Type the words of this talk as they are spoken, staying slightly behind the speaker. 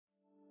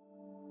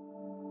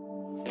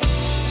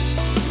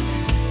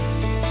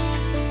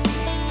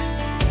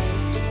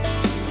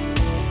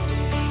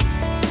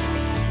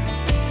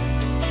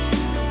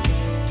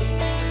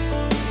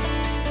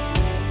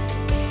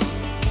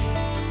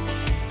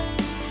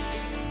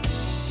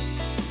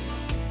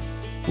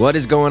What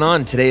is going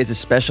on? Today is a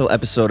special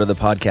episode of the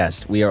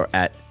podcast. We are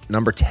at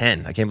number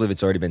 10. I can't believe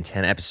it's already been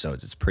 10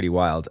 episodes. It's pretty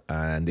wild.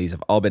 And these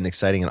have all been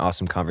exciting and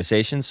awesome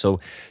conversations. So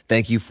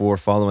thank you for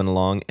following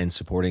along and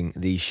supporting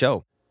the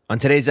show. On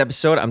today's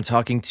episode, I'm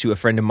talking to a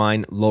friend of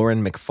mine,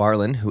 Lauryn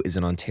Macfarlane, who is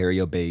an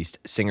Ontario-based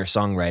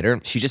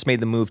singer-songwriter. She just made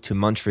the move to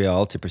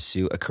Montreal to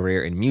pursue a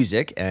career in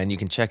music, and you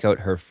can check out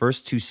her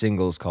first two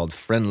singles called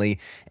Friendly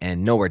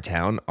and Nowhere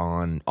Town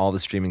on all the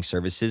streaming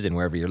services and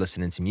wherever you're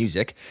listening to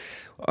music.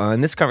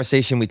 In this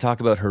conversation, we talk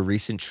about her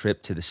recent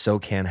trip to the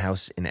SoCan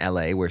house in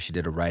LA, where she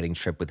did a writing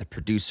trip with a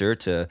producer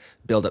to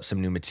build up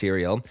some new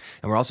material.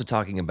 And we're also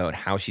talking about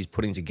how she's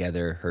putting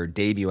together her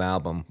debut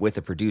album with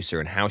a producer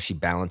and how she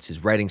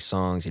balances writing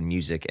songs and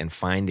music and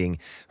finding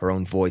her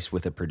own voice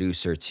with a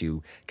producer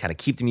to kind of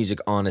keep the music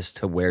honest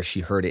to where she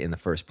heard it in the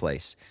first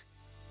place.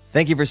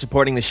 Thank you for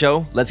supporting the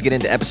show. Let's get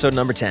into episode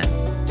number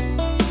 10.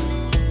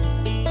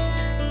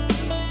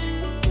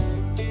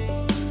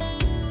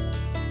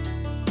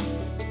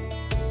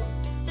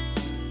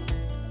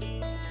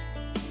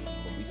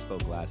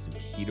 Last in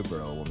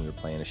Peterborough when we were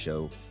playing a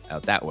show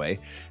out that way.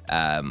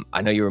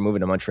 I know you were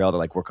moving to Montreal to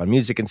like work on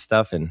music and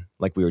stuff, and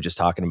like we were just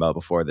talking about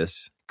before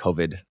this,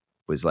 COVID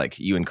was like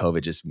you and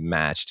COVID just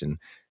matched and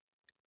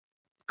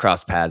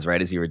crossed paths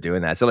right as you were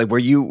doing that. So like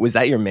was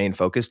that your main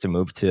focus to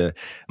move to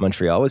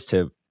Montreal, was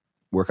to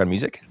work on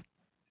music?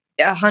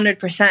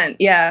 100%.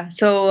 Yeah.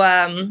 So,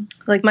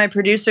 like my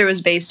producer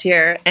was based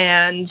here,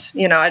 and,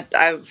 you know,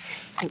 I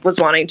was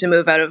wanting to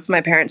move out of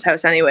my parents'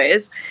 house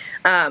anyways.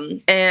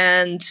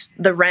 And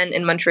the rent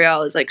in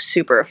Montreal is like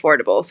super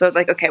affordable. So I was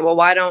like, okay, well,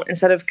 why don't,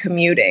 instead of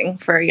commuting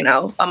for, you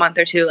know, a month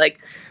or two, like,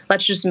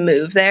 let's just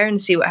move there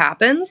and see what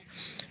happens.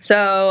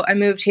 So I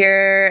moved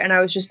here, and I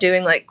was just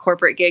doing like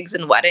corporate gigs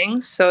and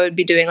weddings. So I'd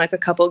be doing like a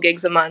couple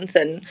gigs a month,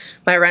 and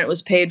my rent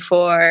was paid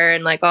for,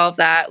 and like all of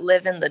that,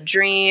 living the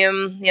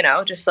dream, you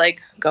know, just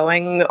like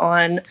going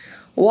on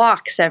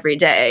walks every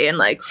day and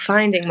like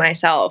finding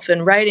myself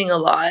and writing a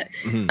lot.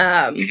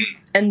 Mm-hmm.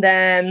 And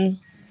then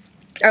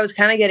I was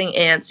kind of getting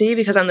antsy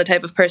because I'm the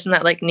type of person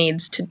that like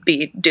needs to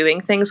be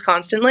doing things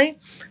constantly.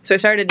 So I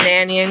started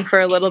nannying for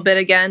a little bit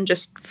again,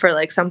 just for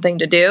like something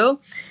to do.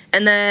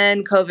 And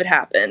then COVID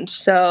happened,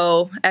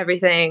 so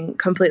everything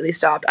completely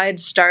stopped. I had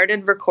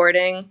started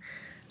recording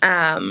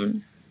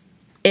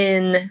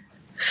in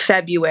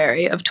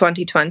February of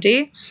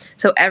 2020,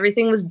 so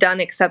everything was done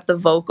except the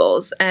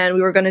vocals, and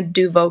we were going to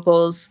do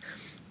vocals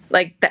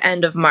like the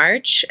end of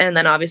March, and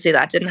then obviously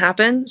that didn't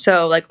happen,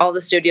 so like all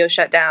the studios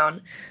shut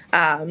down.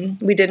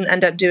 We didn't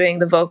end up doing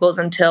the vocals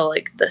until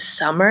like the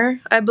summer,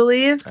 I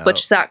believe,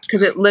 which sucked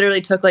because it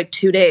literally took like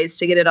 2 days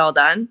to get it all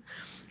done,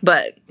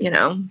 but, you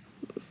know,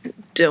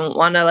 don't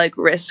want to like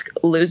risk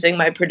losing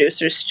my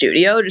producer's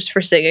studio just for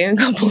singing a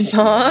couple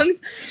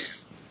songs.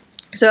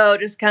 So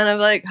just kind of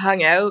like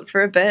hung out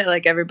for a bit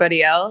like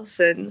everybody else,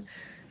 and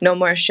no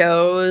more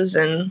shows.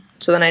 And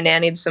so then I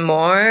nannied some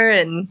more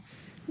and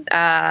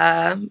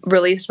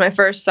released my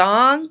first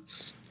song,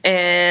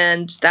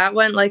 and that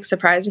went like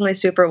surprisingly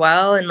super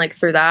well. And like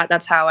through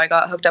that's how I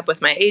got hooked up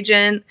with my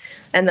agent.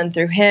 And then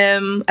through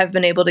him, I've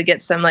been able to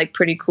get some like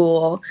pretty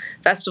cool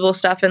festival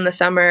stuff in the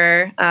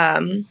summer,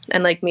 and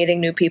like meeting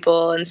new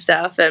people and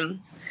stuff. And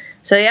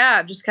so, yeah,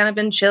 I've just kind of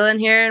been chilling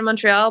here in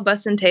Montreal,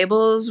 busting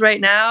tables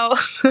right now,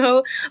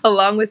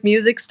 along with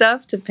music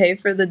stuff to pay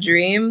for the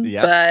dream.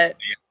 Yep. But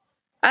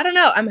I don't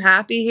know. I'm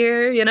happy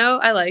here. You know,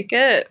 I like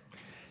it.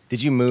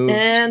 Did you move?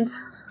 And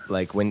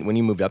like when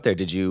you moved up there,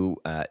 did you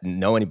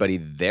know anybody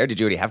there? Did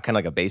you already have kind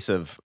of like a base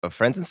of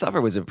friends and stuff, or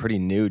was it pretty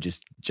new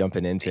just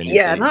jumping into a new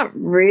city? Not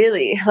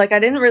really. Like I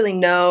didn't really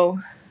know.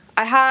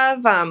 I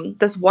have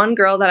this one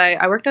girl that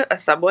I worked at a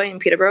Subway in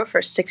Peterborough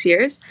for 6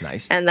 years.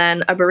 Nice. And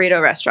then a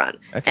burrito restaurant.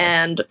 Okay.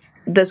 And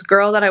this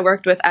girl that I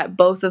worked with at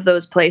both of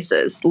those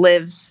places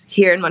lives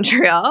here in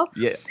Montreal.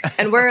 Yeah.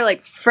 And we're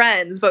like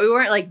friends, but we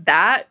weren't like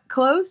that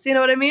close, you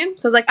know what I mean?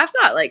 So I was like, I've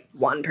got like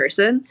one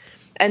person.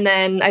 And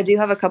then I do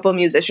have a couple of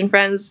musician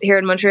friends here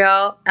in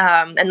Montreal,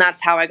 and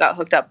that's how I got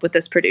hooked up with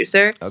this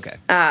producer. Okay.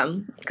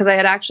 Because I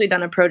had actually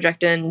done a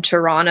project in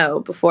Toronto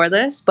before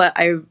this, but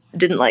I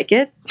didn't like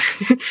it.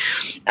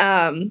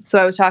 So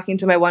I was talking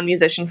to my one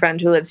musician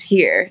friend who lives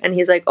here, and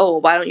he's like, oh,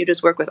 why don't you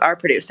just work with our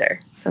producer?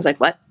 I was like,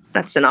 what?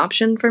 That's an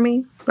option for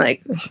me?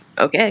 Like,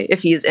 okay,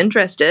 if he's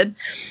interested.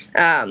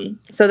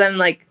 So then,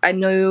 like, I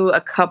knew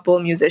a couple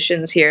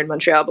musicians here in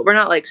Montreal, but we're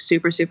not, like,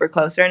 super, super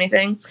close or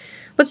anything.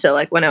 But still,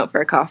 like, went out for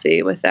a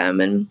coffee with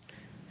them and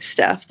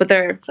stuff. But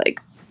they're,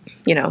 like,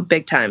 you know,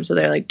 big time. So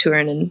they're, like,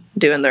 touring and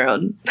doing their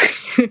own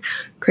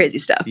crazy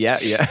stuff. Yeah.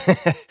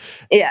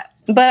 Yeah.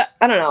 But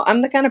I don't know.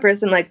 I'm the kind of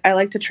person, like, I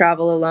like to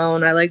travel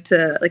alone. I like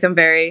to, like, I'm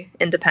very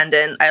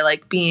independent. I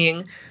like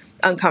being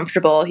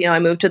uncomfortable. You know, I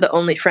moved to the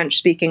only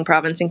French-speaking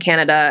province in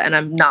Canada, and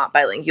I'm not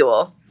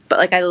bilingual. But,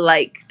 like, I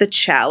like the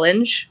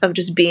challenge of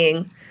just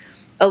being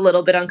a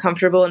little bit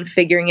uncomfortable and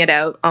figuring it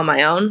out on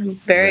my own.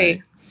 Very...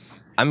 Right.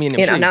 I mean,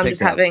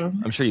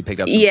 I'm sure you picked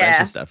up some French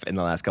and stuff in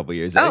the last couple of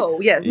years. Oh,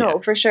 yeah. No,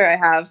 for sure I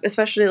have.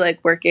 Especially, like,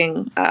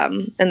 working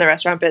in the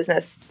restaurant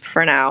business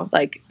for now.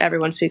 Like,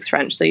 everyone speaks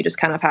French, so you just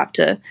kind of have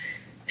to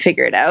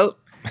figure it out.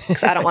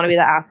 Because I don't want to be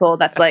the asshole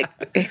that's like,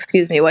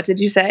 excuse me, what did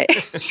you say?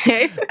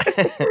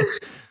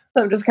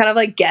 I'm just kind of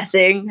like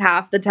guessing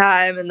half the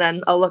time, and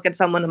then I'll look at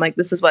someone and I'm like,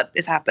 this is what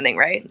is happening,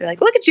 right? They're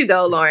like, look at you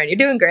go, Lauren, you're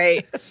doing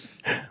great.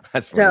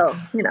 That's funny.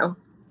 So,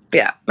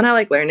 yeah. And I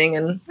like learning,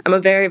 and I'm a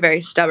very,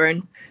 very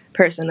stubborn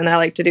person, and I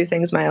like to do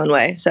things my own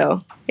way.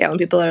 So, yeah, when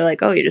people are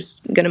like, oh, you're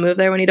just going to move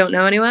there when you don't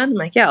know anyone? I'm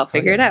like, yeah, I'll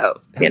figure it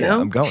out, you know?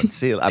 I'm going.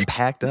 See, I'm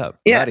packed up.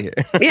 Yeah. I'm out of here.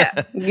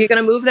 Yeah. You're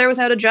going to move there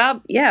without a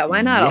job? Yeah,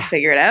 why not? Yeah. I'll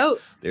figure it out.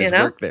 There's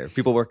work there.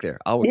 People work there.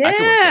 I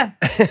Yeah.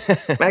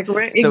 can work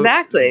there.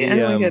 Exactly.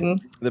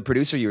 The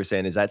producer you were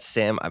saying, is that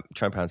Sam? I'm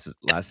trying to pronounce his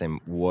last name.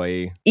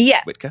 Woy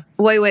Witka?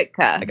 Woy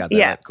Witka. I got that.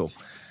 Yeah. Right. Cool.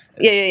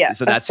 Yeah.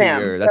 So that's who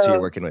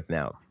you're working with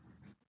now.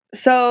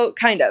 So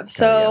kind of.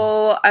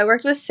 So I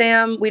worked with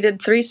Sam. We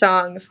did 3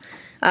 songs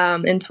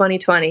in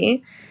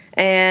 2020.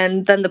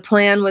 And then the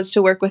plan was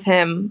to work with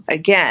him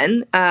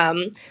again.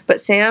 But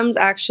Sam's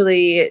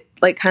actually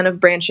like kind of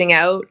branching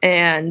out,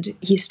 and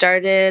he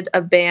started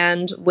a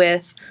band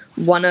with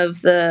one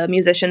of the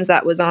musicians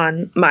that was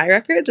on my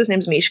record. His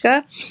name's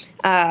Mishka.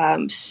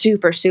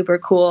 Super, super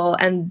cool.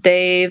 And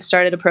they've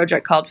started a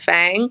project called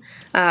Fang.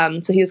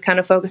 So he was kind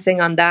of focusing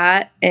on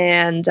that.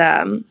 And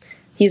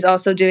he's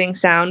also doing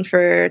sound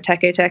for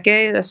Teke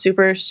Teke, a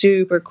super,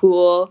 super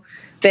cool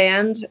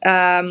band.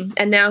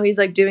 And now he's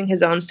like doing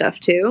his own stuff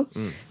too.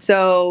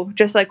 So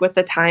just like with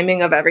the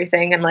timing of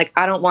everything, and like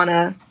I don't want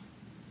to,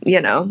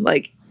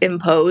 like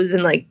impose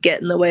and like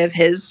get in the way of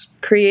his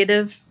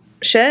creative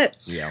shit.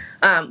 Yeah.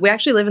 We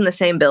actually live in the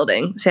same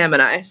building, Sam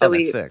and I. So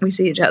we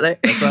see each other.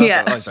 That's awesome.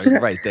 Yeah. Oh, sorry,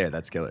 right there.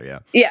 That's killer. Yeah.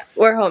 Yeah,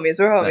 we're homies.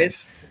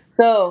 Nice.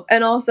 So,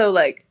 and also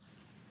like,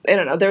 I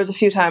don't know, there was a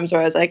few times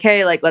where I was like,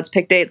 hey, like, let's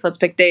pick dates.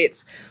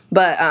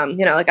 But,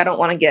 like, I don't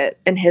want to get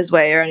in his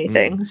way or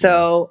anything.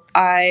 So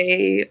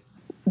I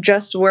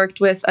just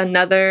worked with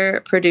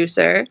another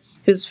producer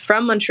who's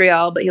from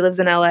Montreal, but he lives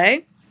in LA.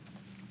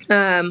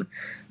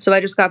 So I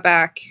just got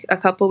back a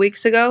couple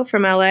weeks ago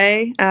from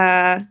LA,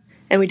 and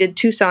we did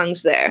 2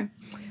 songs there.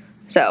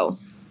 So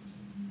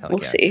we'll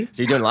see.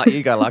 So you're doing a lot.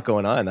 You got a lot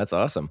going on. That's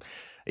awesome.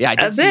 Yeah, I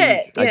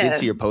did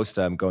see your post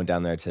going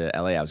down there to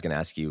LA. I was going to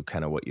ask you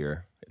kind of what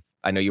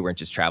I know you weren't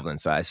just traveling,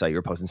 so I saw you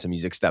were posting some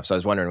music stuff. So I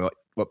was wondering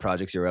what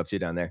projects you were up to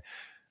down there.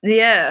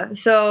 Yeah.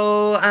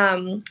 So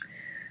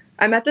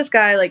I met this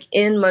guy like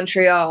in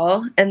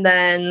Montreal, and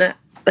then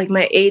like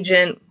my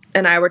agent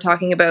and I were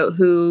talking about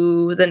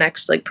who the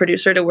next like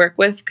producer to work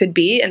with could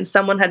be, and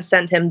someone had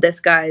sent him this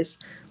guy's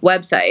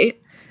website.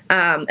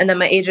 And then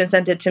my agent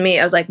sent it to me.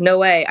 I was like, no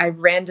way. I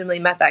randomly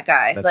met that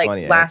guy. That's like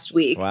funny, last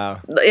week.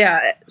 Wow.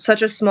 Yeah.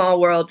 Such a small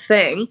world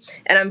thing.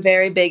 And I'm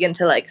very big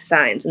into like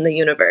signs in the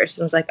universe.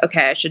 And I was like,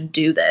 okay, I should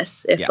do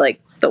this if like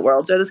the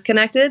worlds are this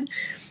connected.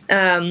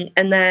 And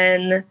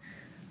then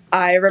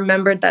I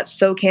remembered that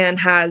SoCan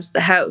has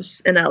the house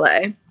in LA.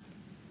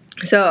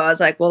 So I was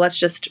like, well, let's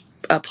just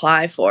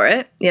apply for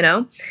it,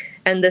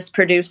 And this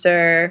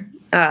producer,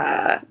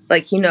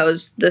 like he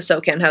knows the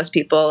SoCan House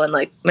people, and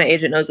like my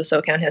agent knows the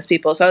SoCan House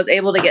people. So I was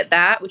able to get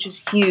that, which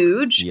is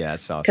huge. Yeah,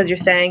 it's awesome. Because you're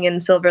staying in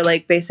Silver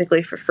Lake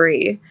basically for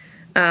free.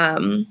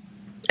 And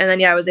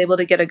then, I was able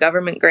to get a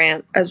government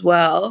grant as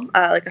well,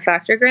 like a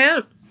factor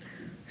grant.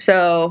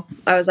 So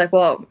I was like,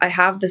 well, I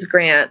have this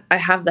grant. I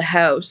have the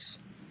house.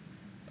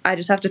 I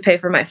just have to pay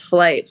for my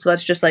flight. So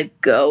let's just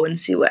like go and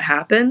see what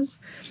happens.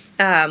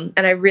 And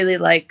I really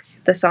like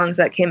the songs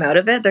that came out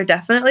of it. They're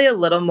definitely a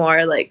little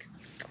more like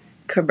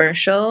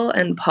commercial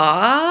and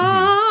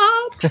pop.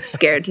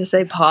 Scared to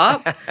say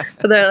pop,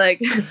 but they're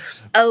like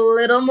a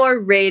little more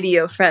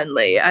radio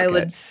friendly, I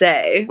would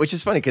say. Which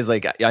is funny because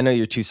like I know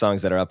your 2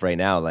 songs that are up right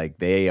now, like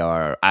they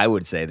are, I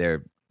would say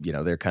they're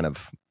kind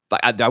of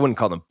like I wouldn't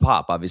call them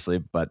pop obviously,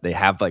 but they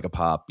have like a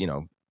pop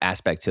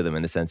aspect to them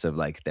in the sense of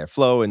like their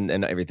flow and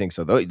everything.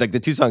 So like the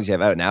 2 songs you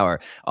have out now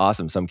are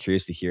awesome. So I'm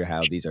curious to hear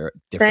how these are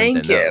different.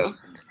 Thank you. Those.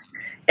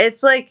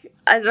 It's like,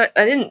 I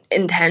didn't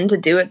intend to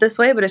do it this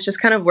way, but it's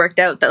just kind of worked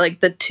out that like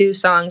the 2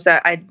 songs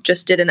that I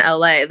just did in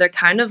LA, they're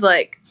kind of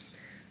like,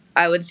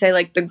 I would say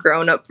like the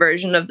grown up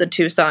version of the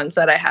 2 songs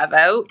that I have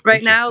out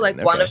right now. Like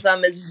one of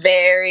them is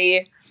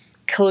very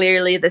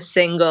clearly the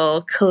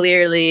single,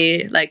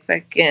 clearly like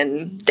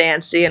fucking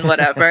dancey and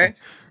whatever.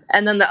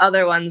 And then the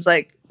other one's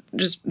like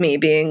just me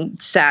being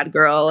sad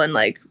girl and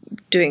like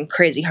doing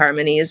crazy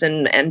harmonies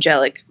and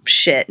angelic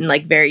shit and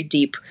like very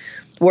deep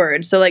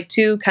words. So like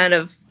 2 kind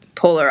of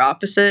polar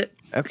opposite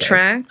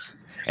tracks.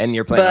 And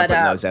you're planning on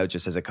putting those out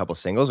just as a couple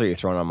singles, or you're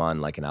throwing them on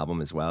like an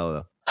album as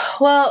well?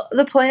 Well,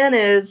 the plan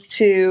is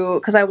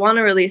because I want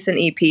to release an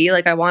EP.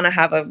 Like I want to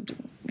have a,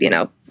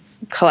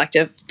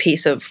 collective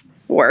piece of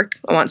work.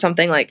 I want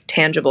something like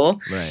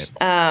tangible. Right.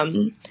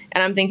 And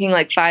I'm thinking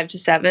like 5 to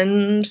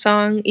 7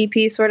 song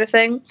EP sort of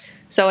thing.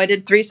 So I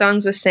did 3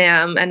 songs with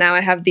Sam, and now I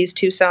have these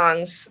 2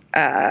 songs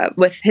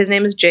with his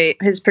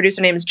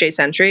producer name is Jay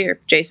Sentry or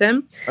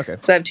Jason. Okay.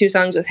 So I have 2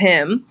 songs with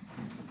him.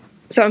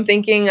 So I'm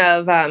thinking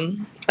of,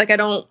 I'm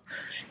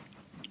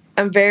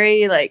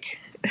very, like,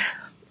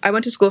 I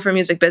went to school for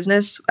music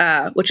business,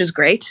 which is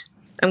great.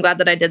 I'm glad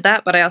that I did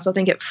that, but I also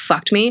think it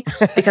fucked me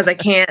because I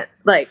can't,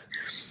 like,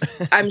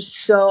 I'm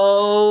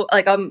so,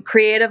 like, I'm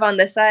creative on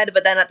this side,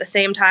 but then at the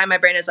same time, my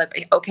brain is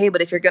like, okay,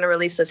 but if you're going to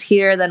release this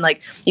here, then,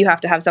 like, you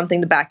have to have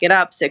something to back it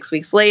up 6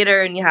 weeks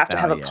later, and you have to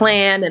have a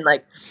plan, and,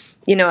 like,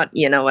 you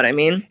know what I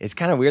mean? It's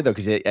kind of weird though,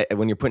 because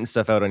when you're putting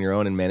stuff out on your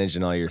own and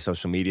managing all your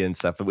social media and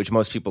stuff, which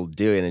most people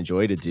do and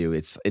enjoy to do,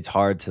 it's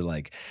hard to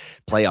like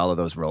play all of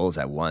those roles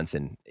at once.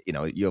 And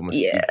you almost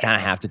you kind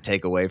of have to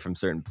take away from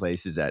certain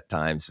places at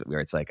times where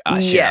it's like, I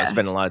was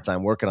spending a lot of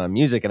time working on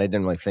music and I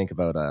didn't really think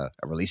about a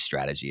release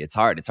strategy. It's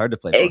hard to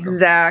play both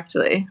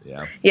exactly.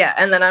 Yeah.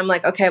 And then I'm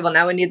like, okay, well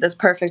now we need this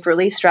perfect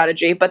release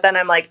strategy. But then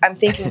I'm like, I'm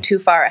thinking too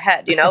far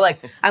ahead, like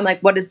I'm like,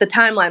 what is the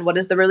timeline? What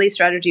is the release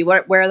strategy?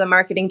 Where are the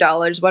marketing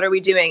dollars? What are we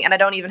doing? And I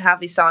don't even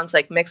have these songs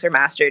like mixed or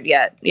mastered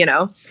yet,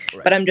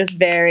 Right. But I'm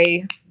just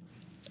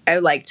I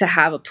like to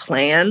have a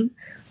plan.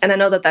 And I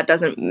know that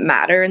doesn't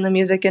matter in the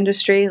music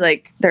industry.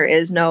 Like there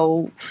is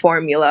no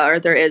formula or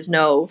there is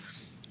no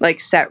like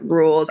set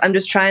rules. I'm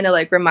just trying to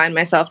like remind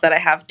myself that I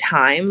have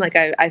time. Like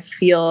I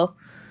feel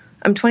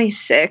I'm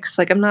 26.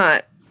 Like I'm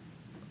not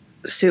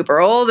super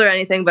old or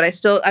anything, but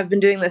I've been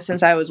doing this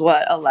since I was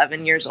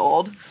 11 years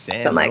old. Damn,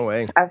 so I'm like, no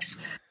way.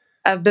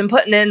 I've been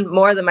putting in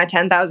more than my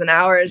 10,000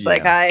 hours.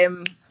 Like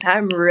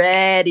I'm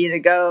ready to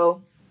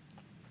go,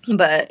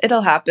 but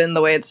it'll happen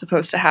the way it's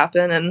supposed to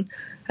happen. And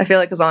I feel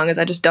like as long as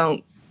I just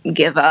don't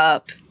give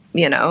up,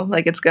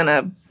 like it's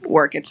gonna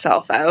work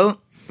itself out.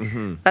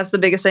 Mm-hmm. That's the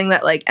biggest thing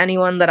that like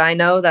anyone that I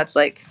know that's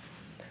like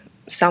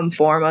some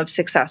form of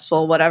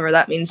successful, whatever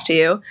that means to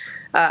you,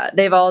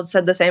 they've all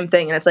said the same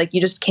thing. And it's like,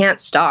 you just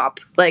can't stop.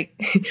 Like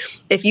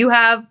if you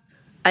have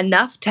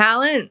enough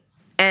talent,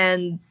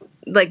 and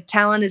like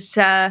talent is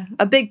a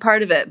big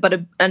part of it,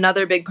 but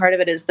another big part of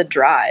it is the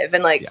drive.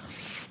 And like,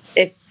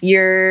 if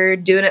you're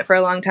doing it for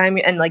a long time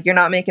and like you're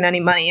not making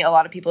any money, a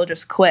lot of people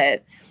just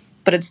quit.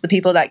 But it's the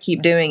people that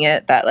keep doing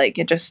it that like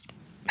it just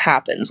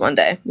happens one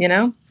day,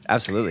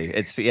 Absolutely.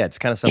 It's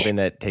kind of something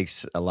that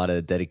takes a lot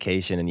of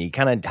dedication, and you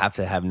kind of have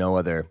to have no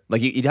other,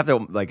 like you'd have to,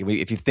 like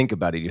if you think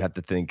about it, you'd have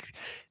to think,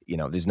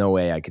 there's no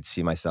way I could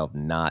see myself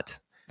not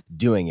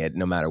doing it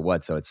no matter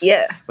what. So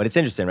but it's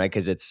interesting, right?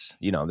 Because it's,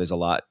 there's a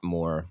lot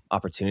more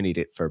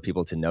opportunity for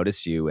people to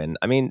notice you. And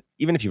I mean,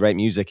 even if you write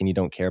music and you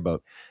don't care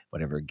about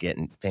whatever,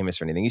 getting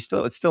famous or anything, it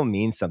still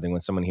means something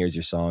when someone hears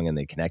your song and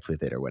they connect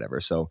with it or whatever.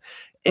 So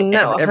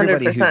no,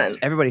 100%.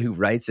 Everybody who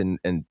writes and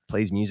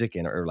plays music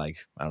or like,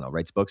 I don't know,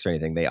 writes books or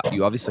anything,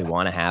 you obviously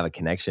want to have a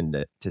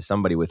connection to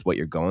somebody with what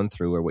you're going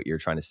through or what you're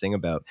trying to sing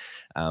about.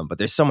 But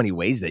there's so many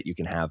ways that you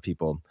can have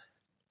people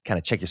kind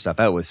of check your stuff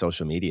out with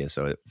social media.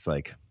 So it's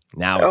like,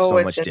 now it's so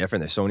much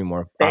different. There's so many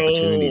more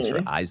opportunities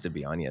for eyes to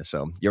be on you.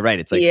 So you're right.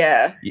 It's like,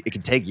 it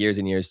can take years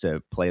and years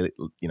to play,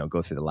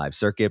 go through the live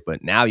circuit,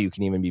 but now you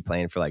can even be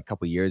playing for like a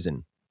couple of years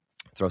and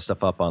throw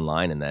stuff up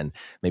online. And then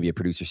maybe a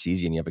producer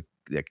sees you and you have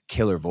a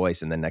killer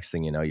voice. And then next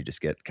thing you know, you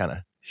just get kind of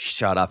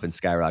shot up and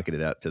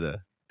skyrocketed up to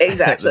the,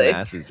 exactly. the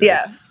masses.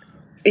 Right?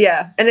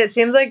 Yeah. And it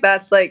seems like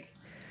that's like,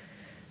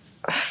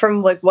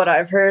 from like what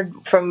I've heard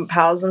from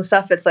pals and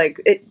stuff, it's like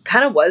it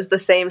kind of was the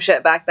same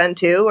shit back then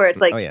too, where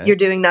it's like you're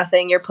doing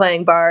nothing, you're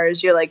playing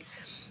bars, you're like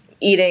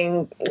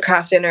eating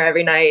craft dinner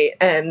every night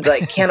and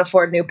like can't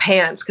afford new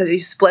pants because you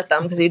split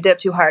them because you dip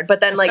too hard. But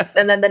then like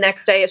and then the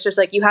next day it's just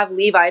like you have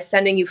Levi's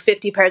sending you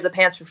 50 pairs of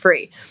pants for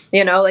free.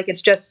 Like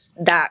it's just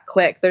that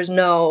quick. There's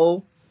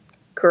no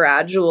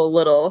gradual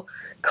little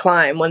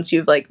climb once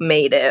you've like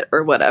made it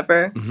or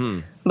whatever. Mm-hmm.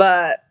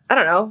 But I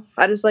don't know.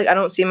 I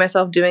don't see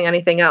myself doing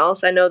anything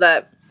else. I know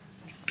that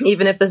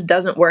even if this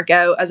doesn't work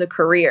out as a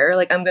career,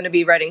 like I'm going to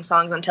be writing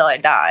songs until I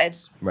die.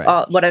 It's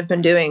what I've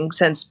been doing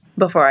since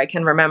before I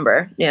can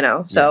remember,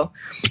 So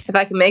if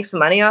I can make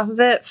some money off of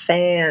it,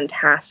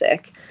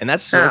 fantastic. And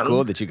that's so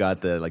cool that you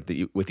got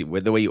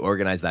with the way you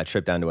organized that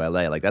trip down to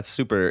LA. Like that's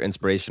super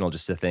inspirational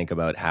just to think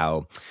about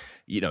how,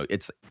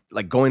 it's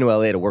like going to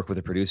LA to work with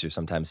a producer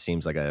sometimes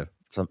seems like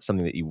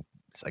something that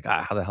it's like,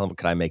 how the hell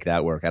could I make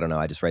that work? I don't know.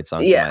 I just write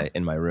songs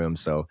in my room.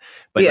 So,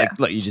 but like,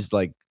 look, you just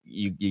like,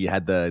 you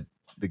had the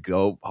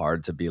go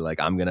hard to be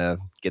like, I'm going to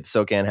get the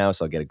SoCan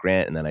house. I'll get a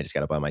grant. And then I just got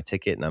to buy my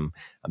ticket and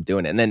I'm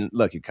doing it. And then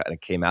look, you kind of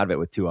came out of it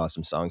with 2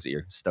 awesome songs that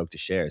you're stoked to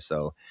share.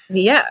 So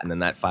and then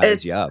that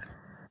fires you up.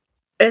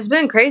 It's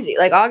been crazy.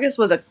 Like August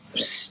was a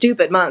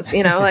stupid month,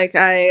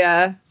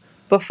 like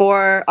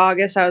before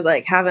August, I was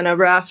like having a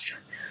rough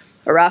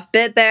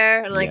bit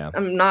there, and like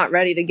I'm not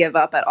ready to give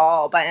up at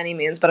all by any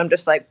means, but I'm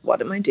just like, what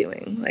am I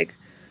doing? Like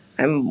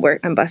I'm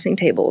bussing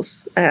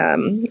tables.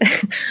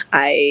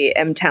 I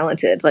am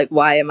talented. Like,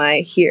 why am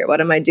I here?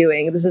 What am I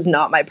doing? This is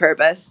not my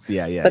purpose.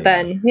 But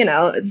then,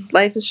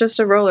 life is just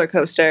a roller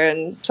coaster,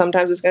 and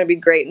sometimes it's going to be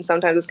great and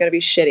sometimes it's going to be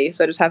shitty.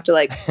 So I just have to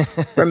like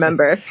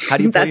remember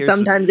that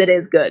sometimes it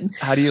is good.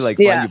 How do you find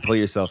you pull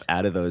yourself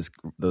out of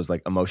those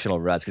like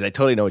emotional ruts? Because I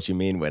totally know what you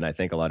mean when I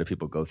think a lot of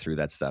people go through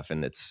that stuff,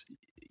 and it's,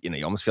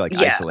 you almost feel like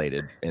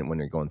isolated when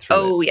you're going through it.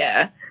 Oh,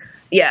 yeah.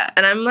 Yeah.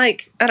 And I'm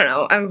like, I don't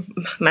know, I'm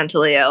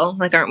mentally ill.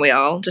 Like, aren't we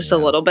all? Just a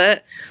little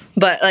bit.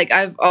 But like,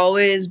 I've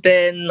always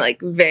been like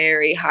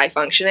very high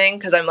functioning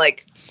because I'm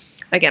like,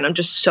 again, I'm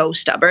just so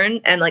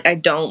stubborn, and like I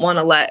don't want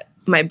to let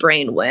my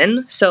brain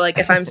win. So like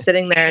if I'm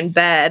sitting there in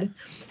bed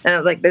and I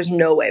was like, there's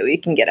no way we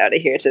can get out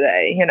of here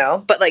today, you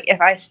know? But like if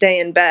I stay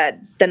in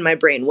bed, then my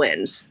brain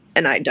wins,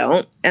 and I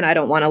don't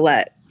want to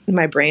let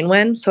my brain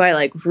win. So I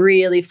like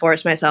really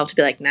force myself to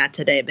be like, not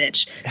today,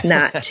 bitch.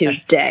 Not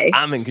today.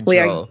 I'm in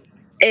control.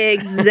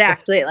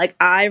 Exactly. Like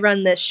I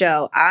run this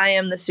show. I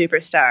am the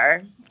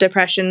superstar.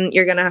 Depression,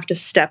 you're going to have to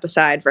step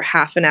aside for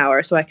half an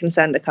hour so I can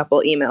send a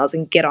couple emails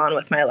and get on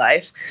with my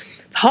life.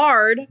 It's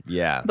hard.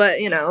 Yeah.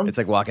 But, you know. It's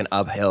like walking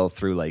uphill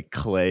through like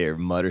clay or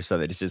mud or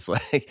something. It's just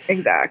like.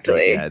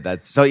 Exactly.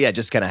 Yeah,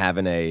 just kind of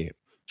having a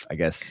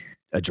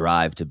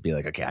drive to be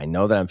like, okay, I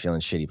know that I'm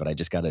feeling shitty, but I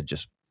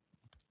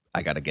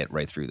got to get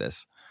right through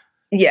this.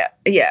 Yeah.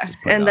 Yeah.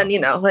 And then, you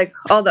know, like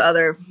all the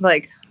other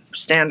like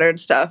standard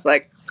stuff,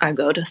 like I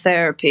go to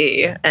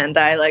therapy and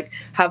I like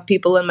have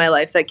people in my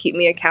life that keep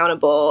me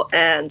accountable,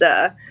 and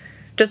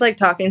just like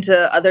talking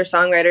to other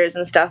songwriters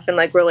and stuff and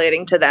like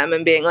relating to them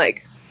and being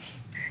like,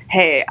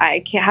 hey,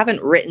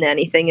 haven't written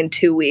anything in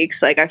 2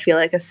 weeks. Like I feel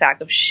like a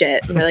sack of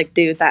shit. And they're like,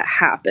 dude, that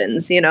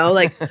happens, you know,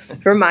 like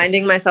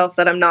reminding myself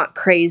that I'm not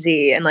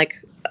crazy and like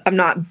I'm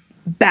not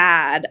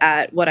bad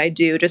at what I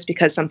do just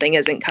because something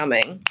isn't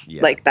coming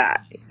like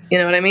that. You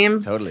know what I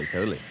mean? Totally.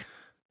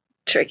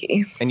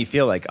 Tricky. And you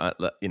feel like,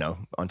 you know,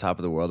 on top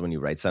of the world when you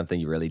write something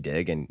you really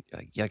dig, and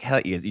like hell,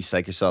 you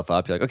psych yourself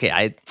up. You're like,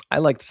 okay, I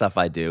like the stuff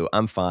I do.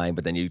 I'm fine.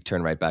 But then you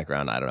turn right back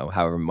around, I don't know,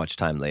 however much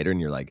time later, and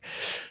you're like,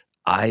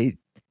 I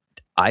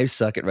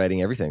suck at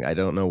writing everything. I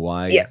don't know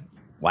why. Yeah.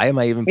 Why am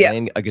I even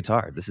playing a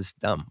guitar? This is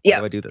dumb. Why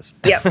do I do this?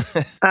 Yeah,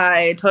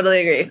 I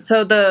totally agree.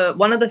 So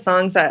one of the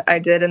songs that I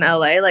did in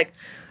LA, like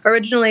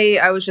originally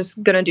I was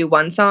just going to do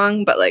one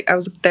song, but like I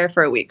was there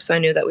for a week, so I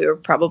knew that we were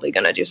probably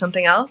going to do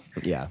something else.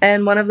 Yeah.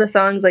 And one of the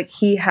songs, like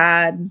he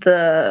had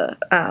the,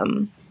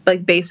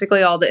 like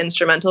basically all the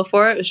instrumental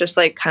for it. It was just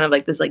like kind of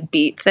like this like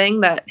beat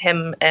thing that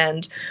him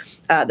and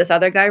this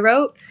other guy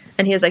wrote.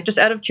 And he was like, just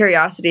out of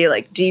curiosity,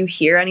 like, do you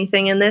hear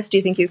anything in this? Do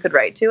you think you could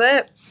write to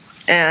it?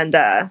 And,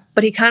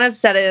 but he kind of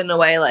said it in a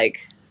way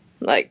like,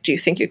 do you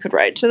think you could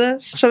write to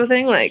this sort of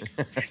thing? Like,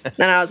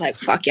 and I was like,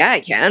 fuck yeah, I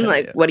can.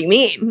 Like, what do you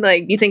mean?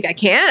 Like, you think I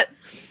can't?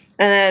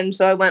 And then,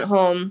 so I went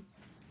home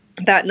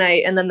that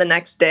night, and then the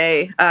next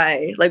day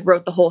I like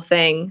wrote the whole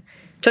thing.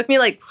 It took me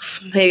like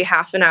maybe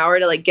half an hour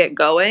to like get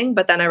going,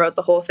 but then I wrote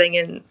the whole thing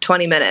in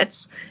 20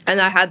 minutes. And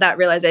I had that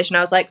realization.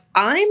 I was like,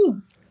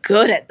 I'm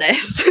good at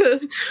this.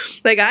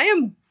 Like, I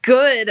am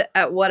good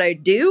at what I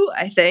do,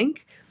 I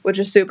think, which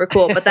is super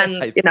cool. But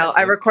then, you know,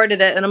 I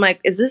recorded it and I'm like,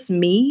 is this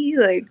me?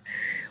 Like,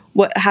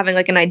 what, having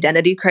like an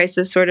identity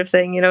crisis sort of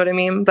thing, you know what I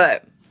mean?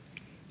 But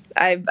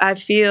I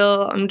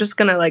feel I'm just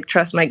gonna like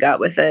trust my gut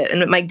with it.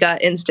 And my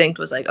gut instinct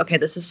was like, okay,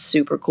 this is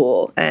super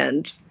cool,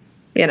 and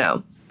you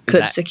know,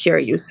 could secure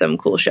you some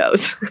cool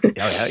shows. Oh,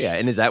 hell yeah.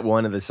 And is that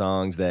one of the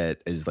songs that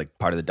is like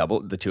part of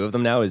the two of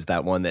them now? Is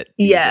that one that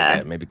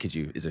maybe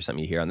is there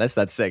something you hear on this?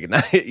 That's sick. You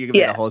can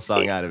make a whole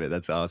song out of it.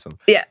 That's awesome.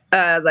 Yeah.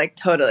 I was like,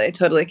 totally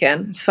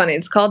can. It's funny.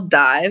 It's called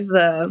Dive,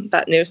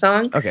 that new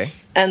song. Okay.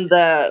 And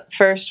the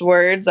first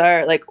words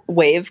are like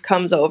wave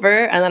comes over,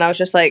 and then I was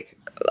just like,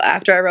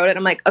 after I wrote it,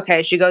 I'm like,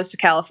 okay, she goes to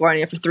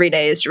California for 3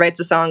 days. She writes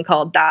a song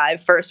called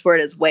Dive. First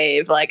word is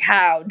wave. Like,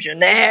 how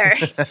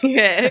generic.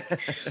 I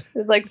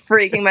was like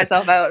freaking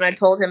myself out. And I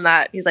told him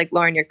that. He's like,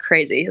 Lauren, you're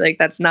crazy. Like,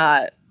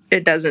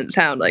 it doesn't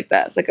sound like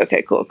that. It's like,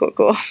 okay, cool.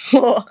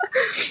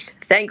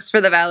 Thanks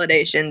for the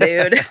validation,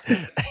 dude.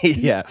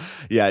 Yeah.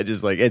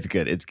 Just like, it's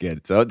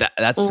good. So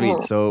that's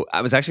sweet. So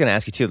I was actually going to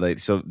ask you too, like,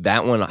 so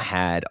that one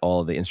had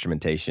all the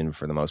instrumentation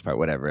for the most part,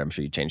 whatever. I'm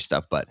sure you changed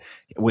stuff, but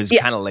it was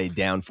kind of laid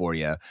down for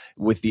you.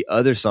 With the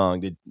other song,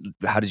 did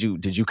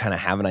you kind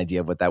of have an idea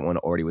of what that one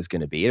already was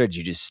going to be, or did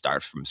you just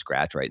start from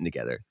scratch writing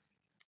together?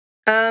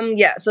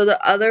 Yeah. So the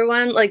other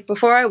one, like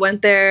before I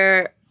went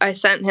there, I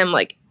sent him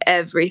like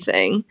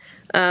everything.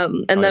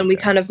 Then we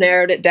kind of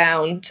narrowed it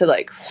down to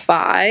like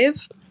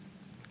 5.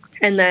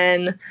 And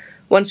then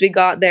once we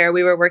got there,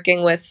 we were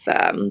working with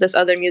this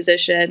other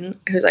musician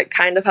who's like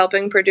kind of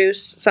helping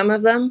produce some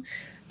of them.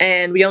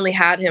 And we only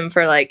had him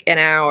for like an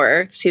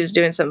hour because he was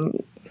doing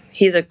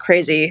he's a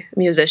crazy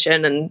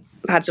musician and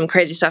had some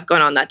crazy stuff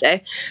going on that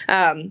day.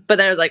 But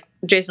then I was like,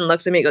 Jason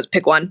looks at me and goes,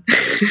 pick one.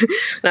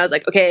 And I was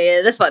like,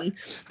 okay, this one.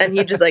 And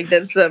he just like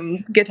did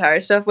some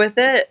guitar stuff with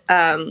it.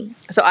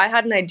 So I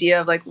had an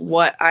idea of like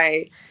what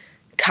I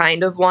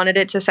kind of wanted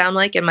it to sound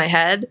like in my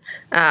head.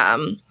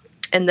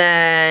 And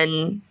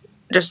then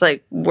just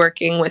like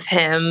working with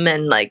him,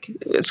 and like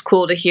it's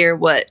cool to hear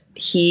what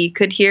he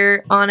could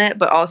hear on it,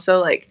 but also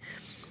like,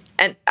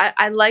 and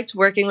I liked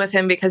working with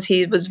him because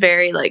he was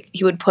very like,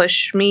 he would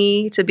push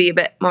me to be a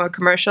bit more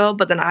commercial,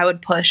 but then I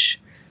would push.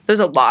 There's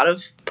a lot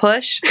of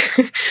push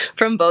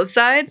from both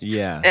sides.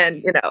 Yeah.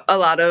 And, you know, a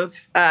lot of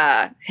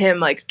him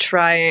like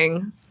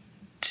trying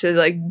to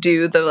like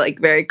do the like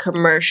very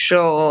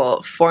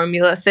commercial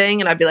formula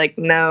thing, and I'd be like,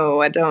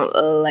 no, I don't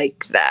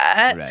like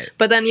that. Right.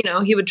 But then, you know,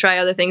 he would try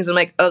other things and I'm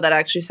like, oh, that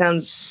actually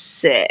sounds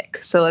sick,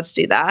 so let's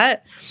do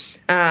that.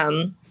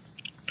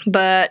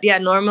 But yeah,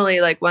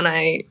 normally like when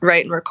I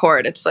write and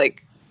record, it's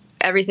like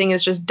everything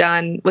is just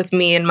done with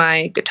me and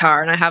my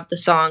guitar, and I have the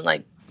song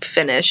like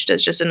finished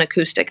as just an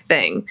acoustic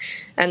thing,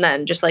 and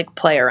then just like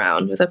play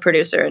around with a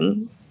producer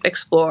and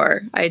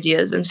explore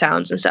ideas and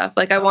sounds and stuff.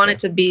 Like I want it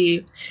to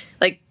be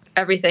like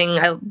everything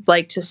I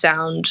like to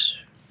sound,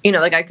 you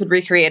know, like I could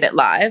recreate it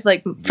live,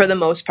 like for the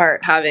most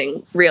part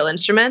having real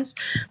instruments,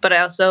 but I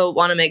also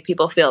want to make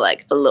people feel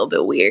like a little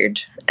bit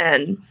weird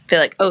and feel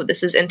like, oh,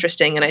 this is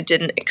interesting and I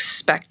didn't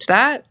expect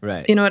that.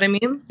 Right. You know what I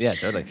mean? Yeah,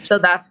 totally. So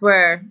that's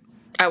where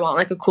I want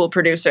like a cool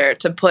producer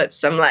to put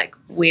some like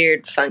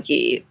weird,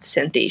 funky,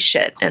 synthy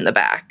shit in the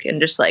back and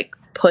just like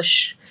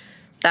push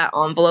that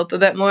envelope a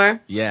bit more.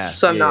 Yeah.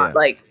 So I'm not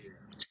like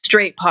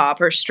straight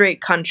pop or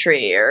straight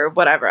country or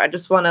whatever. I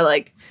just want to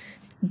like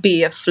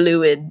be a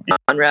fluid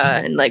genre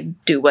and like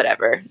do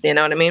whatever. You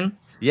know what I mean?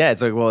 Yeah.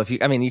 It's like, well, you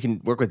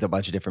can work with a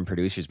bunch of different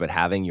producers, but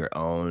having your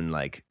own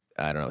like,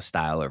 I don't know,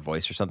 style or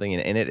voice or something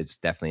in it, it's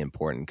definitely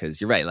important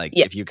because you're right. Like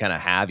if you kind of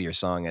have your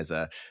song as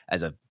a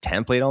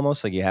template,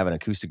 almost like you have an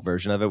acoustic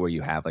version of it where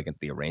you have like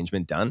the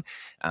arrangement done.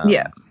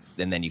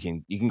 And then you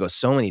can go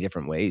so many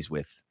different ways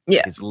with.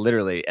 It's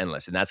literally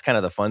endless, and that's kind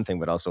of the fun thing,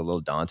 but also a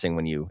little daunting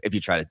if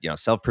you try to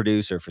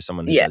self-produce or for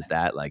someone who does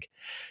that. Like,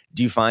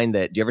 do you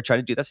ever try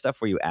to do that stuff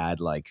where you add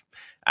like,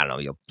 I don't know,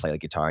 you'll play like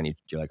guitar and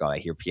you're like, oh, I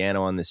hear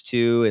piano on this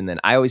too, and then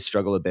I always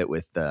struggle a bit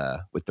with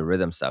the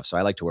rhythm stuff. So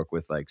I like to work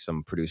with like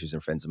some producers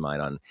and friends of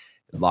mine on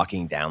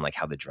locking down like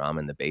how the drum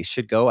and the bass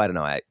should go. I don't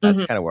know,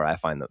 that's kind of where I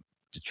find the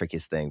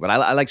trickiest thing, but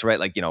I like to write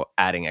like,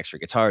 adding extra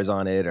guitars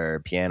on it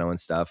or piano and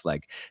stuff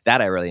like that.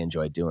 I really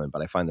enjoy doing,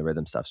 but I find the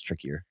rhythm stuff's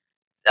trickier.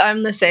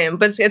 I'm the same,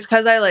 but it's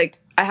because I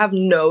have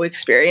no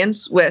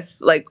experience with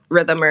like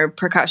rhythm or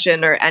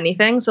percussion or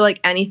anything. So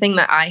like anything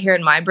that I hear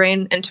in my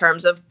brain in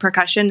terms of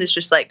percussion is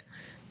just like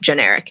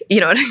generic. You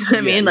know what I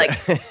mean? Like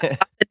the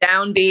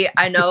downbeat,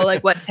 I know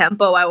like what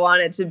tempo I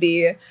want it to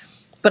be,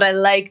 but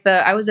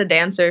I was a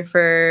dancer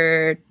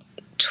for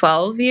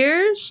 12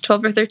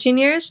 or 13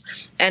 years.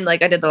 And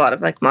like I did a lot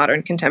of like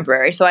modern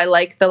contemporary. So I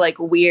like the like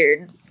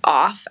weird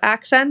off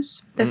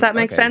accents, if that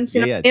makes sense.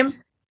 You know what I mean?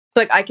 So,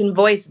 like, I can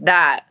voice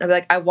that. I'd be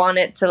like, I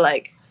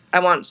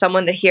want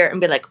someone to hear it and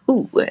be like,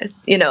 ooh, like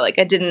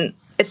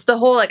it's the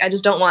whole, like, I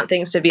just don't want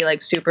things to be,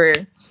 like, super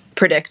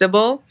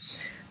predictable.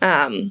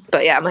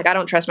 But, yeah, I'm like, I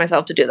don't trust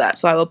myself to do that.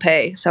 So I will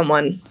pay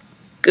someone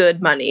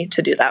good money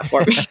to do that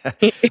for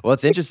me. Well,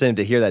 it's interesting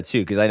to hear that, too,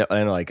 because I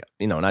know, like,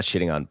 not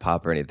shitting on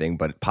pop or anything,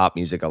 but pop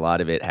music, a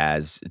lot of it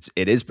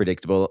it is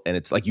predictable, and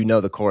it's like,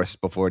 the chorus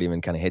before it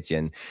even kind of hits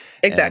you.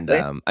 Exactly.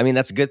 And,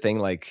 that's a good thing.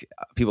 Like,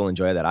 people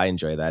enjoy that. I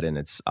enjoy that, and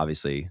it's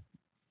obviously,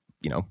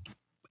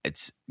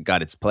 it's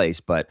got its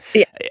place. But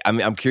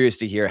I'm curious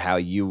to hear how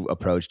you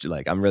approached,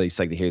 like, I'm really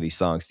psyched to hear these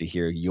songs, to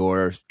hear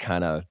your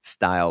kind of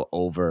style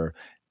over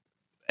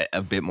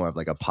a bit more of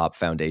like a pop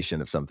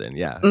foundation of something.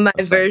 Yeah. My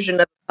version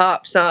of a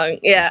pop song.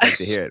 Yeah. I'm psyched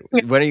to hear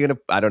it. When are you going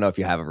to, I don't know if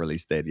you have a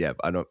release date yet.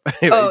 I don't, are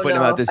you putting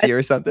them out this year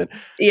or something?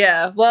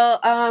 Yeah. Well,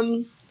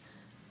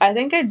 I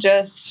think I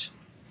just,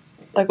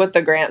 like with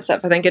the grant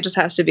stuff, I think it just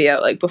has to be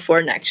out like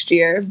before next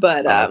year,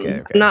 but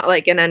I'm not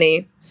like in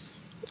any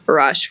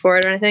rush for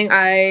it or anything.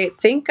 I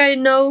think I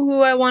know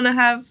who I want to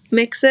have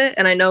mix it,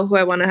 and I know who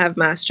I want to have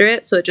master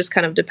it, so it just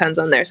kind of depends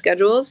on their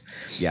schedules.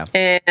 Yeah.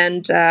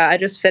 And I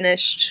just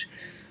finished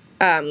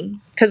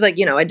because like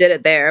I did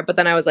it there, but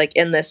then I was like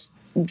in this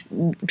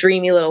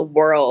dreamy little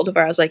world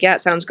where I was like, yeah,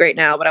 it sounds great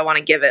now, but I want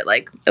to give it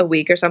like a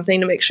week or something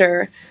to make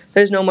sure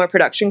there's no more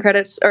production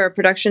credits or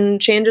production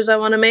changes I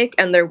want to make,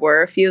 and there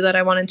were a few that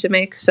I wanted to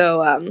make.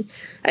 So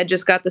I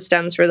just got the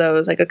stems for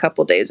those like a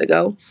couple days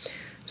ago.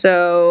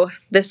 So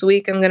this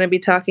week I'm going to be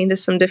talking to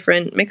some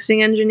different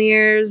mixing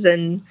engineers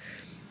and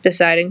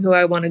deciding who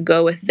I want to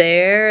go with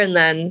there. And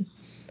then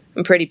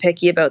I'm pretty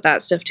picky about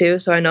that stuff too.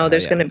 So I know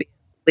there's going to be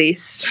at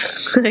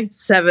least like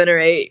 7 or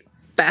 8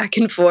 back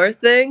and forth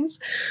things.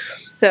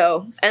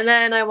 So, and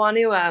then I want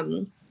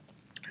to,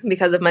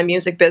 because of my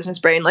music business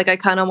brain, like I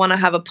kind of want to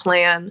have a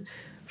plan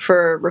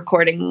for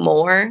recording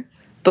more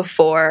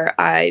before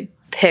I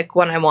pick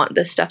when I want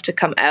this stuff to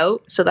come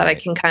out, so that I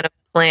can kind of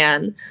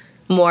plan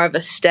more of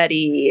a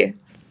steady,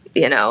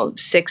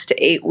 6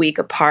 to 8 week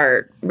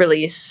apart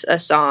release a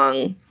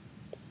song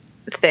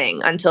thing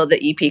until the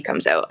EP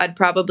comes out. I'd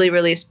probably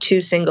release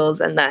 2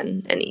 singles and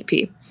then an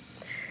EP.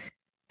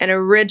 And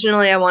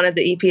originally I wanted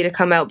the EP to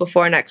come out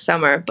before next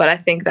summer, but I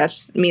think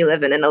that's me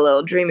living in a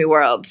little dreamy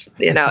world,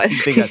 you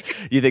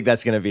think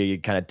that's going to be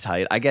kind of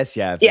tight? I guess,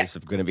 if there's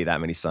going to be that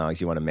many songs,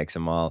 you want to mix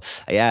them all.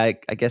 Yeah,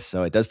 I guess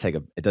so. It does take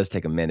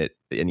a minute,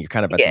 and you're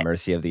kind of at the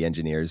mercy of the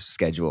engineer's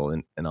schedule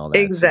and all that.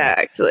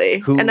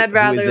 Exactly. So and I'd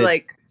rather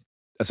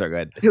oh, sorry, go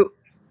ahead.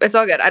 It's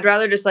all good. I'd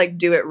rather just like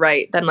do it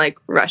right than like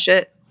rush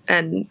it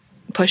and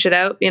push it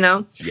out,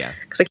 Yeah.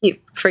 Because I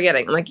keep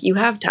forgetting. I'm like, you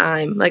have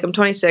time. Like, I'm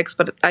 26,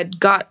 but I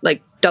got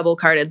like double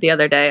carded the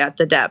other day at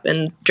the DEP,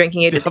 and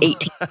drinking age is 18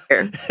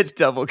 here.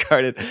 Double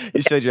carded.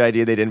 You showed your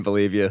ID. They didn't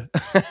believe you.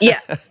 Yeah.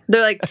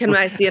 They're like, can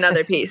I see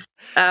another piece?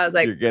 I was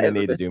like, you're going to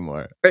need to do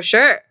more. For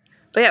sure.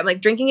 But yeah, I'm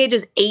like, drinking age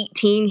is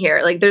 18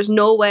 here. Like, there's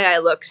no way I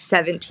look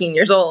 17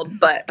 years old.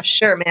 But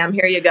sure, ma'am,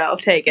 here you go.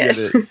 Take it.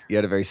 You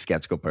had a very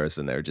skeptical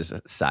person there, just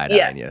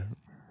side-eyeing you.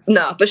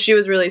 No, but she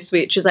was really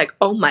sweet. She's like,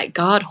 oh my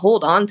God,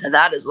 hold on to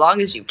that as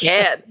long as you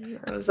can.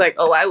 I was like,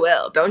 oh, I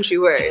will. Don't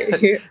you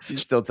worry.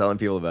 She's still telling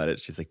people about it.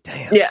 She's like,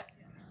 damn. Yeah.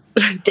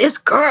 This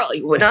girl,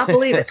 you would not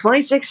believe it,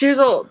 26 years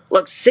old,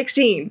 looks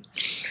 16.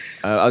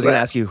 I was going to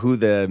ask you who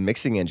the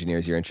mixing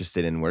engineers you're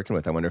interested in working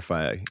with. I wonder if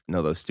I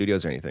know those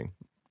studios or anything.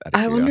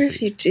 I wonder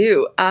if you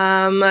do.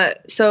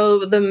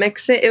 So the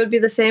mixing, it would be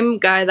the same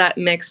guy that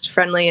mixed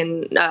Friendly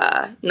in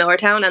Nowhere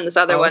Town and this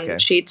other one,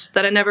 Sheets,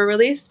 that I never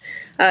released.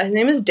 His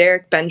name is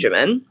Derek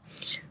Benjamin.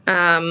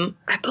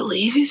 I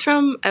believe he's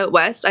from out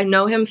west. I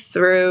know him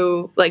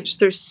through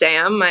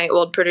Sam, my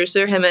old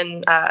producer. Him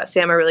and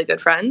Sam are really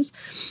good friends.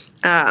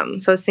 So I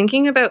was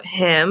thinking about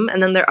him,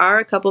 and then there are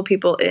a couple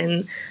people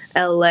in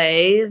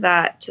LA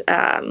that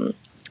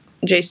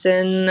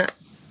Jason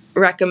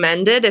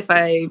recommended if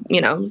I,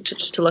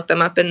 just to look them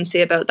up and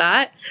see about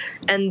that.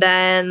 And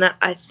then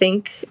I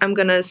think I'm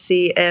going to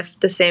see if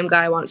the same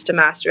guy wants to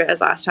master it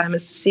as last time.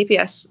 It's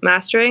CPS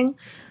mastering.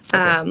 Okay.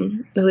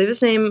 I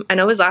believe I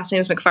know his last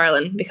name is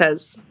Macfarlane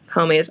because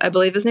homies. I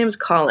believe his name is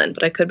Colin,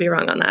 but I could be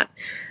wrong on that.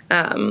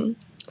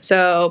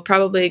 So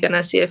probably going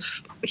to see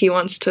if he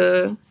wants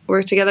to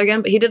work together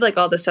again. But he did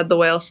all the Said the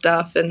Whale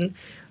stuff and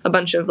a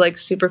bunch of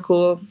super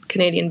cool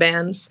Canadian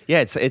bands.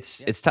 Yeah,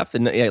 it's tough to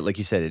know. Yeah, like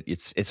you said,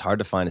 it's hard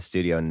to find a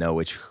studio and know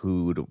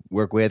who to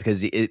work with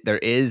because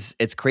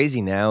it's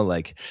crazy now.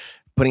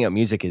 Putting out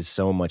music is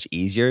so much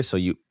easier.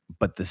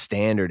 But the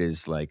standard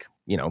is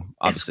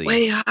obviously it's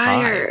way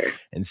higher.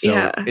 And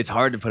so it's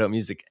hard to put out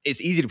music.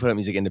 It's easy to put out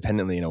music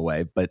independently in a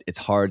way, but it's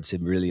hard to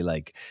really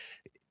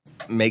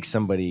make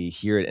somebody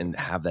hear it and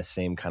have that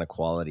same kind of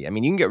quality. I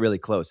mean, you can get really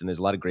close, and there's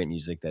a lot of great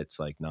music that's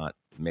not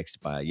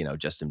mixed by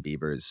Justin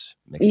Bieber's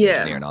mixing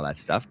engineer and all that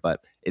stuff.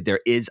 But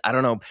there is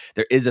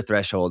a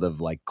threshold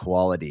of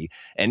quality,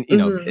 and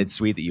it's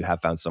sweet that you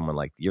have found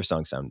someone your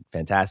songs sound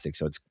fantastic.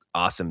 So it's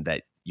awesome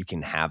that you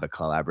can have a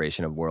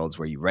collaboration of worlds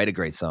where you write a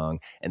great song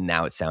and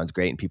now it sounds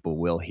great and people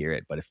will hear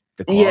it. But if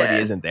the quality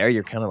isn't there,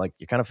 you're kind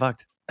of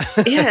fucked.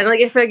 Yeah, and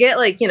if I get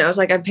it's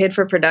I paid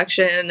for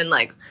production and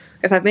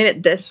if I've made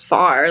it this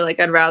far,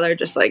 I'd rather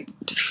just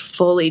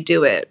fully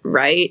do it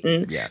right.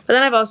 And but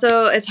then I've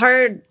also, it's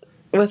hard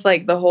with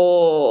the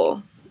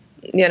whole,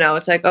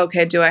 it's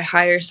okay, do I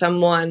hire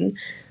someone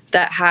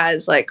that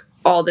has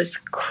all this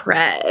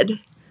cred,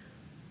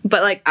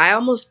 but I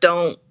almost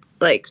don't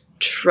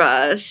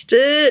trust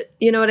it,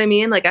 you know what I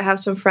mean? I have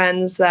some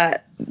friends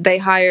that they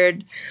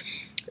hired,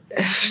 it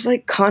was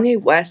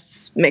Kanye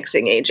West's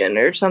mixing agent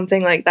or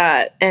something like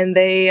that, and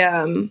they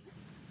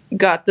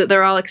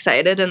they're all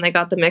excited and they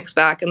got the mix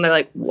back and they're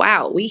like,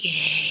 wow, we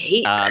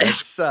hate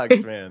this. That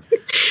sucks, man.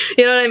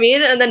 You know what I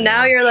mean? And then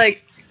now you're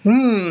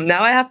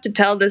now I have to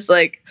tell this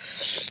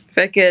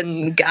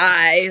freaking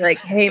guy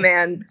hey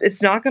man,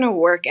 it's not gonna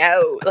work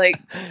out,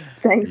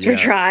 thanks for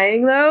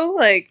trying though.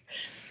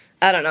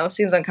 I don't know,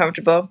 seems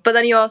uncomfortable. But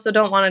then you also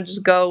don't want to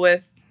just go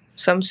with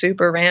some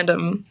super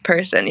random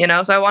person,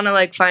 so I want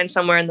to find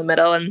somewhere in the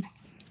middle and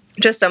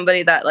just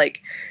somebody that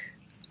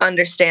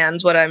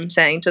understands what I'm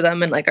saying to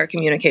them and our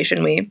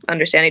communication, we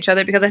understand each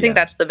other, because I think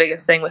that's the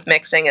biggest thing with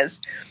mixing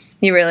is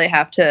you really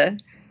have to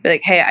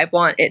be hey, I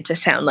want it to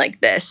sound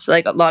like this,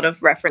 a lot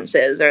of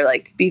references, or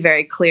be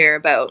very clear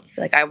about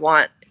I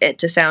want it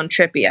to sound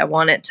trippy, I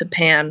want it to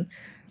pan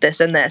this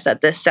and this at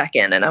this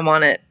second, and I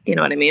want it, you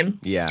know what I mean?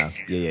 Yeah,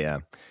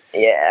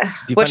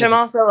 which I'm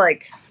also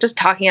just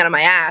talking out of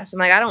my ass.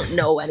 I'm I don't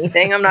know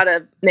anything. I'm not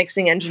a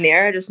mixing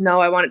engineer. I just know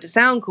I want it to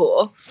sound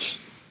cool.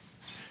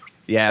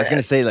 Yeah, I was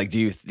gonna say, do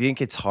you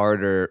think it's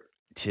harder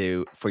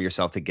for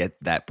yourself to get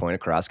that point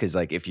across? Because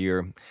if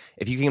you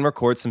can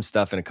record some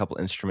stuff in a couple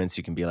instruments,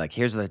 you can be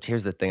here's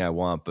the thing I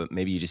want, but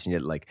maybe you just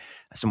need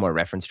some more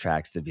reference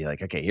tracks to be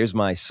okay, here's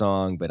my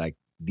song, but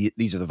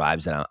these are the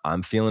vibes that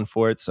I'm feeling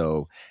for it.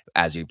 So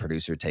as your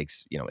producer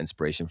takes,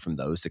 inspiration from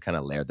those to kind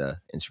of layer the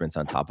instruments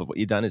on top of what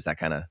you've done. Is that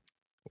kind of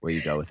where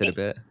you go with it a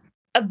bit?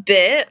 A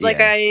bit.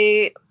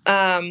 I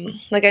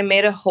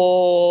made a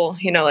whole,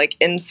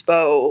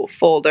 inspo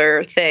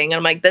folder thing.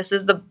 And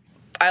I'm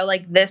I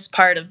like this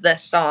part of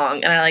this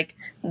song and I like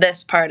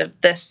this part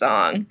of this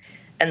song.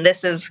 And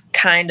this is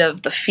kind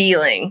of the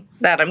feeling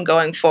that I'm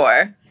going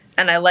for.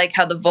 And I like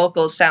how the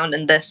vocals sound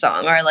in this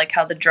song, or I like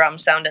how the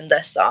drums sound in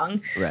this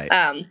song. Right.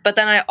 But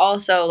then I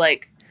also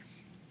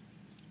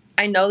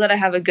I know that I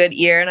have a good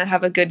ear and I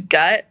have a good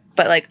gut,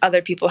 but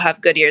other people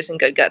have good ears and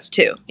good guts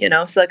too,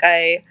 So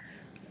I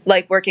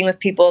like working with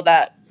people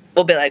that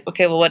will be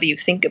okay, well, what do you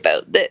think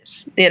about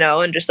this?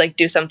 And just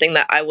do something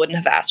that I wouldn't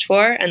have asked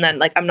for. And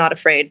then I'm not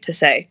afraid to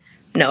say,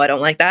 no, I don't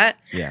like that.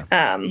 Yeah.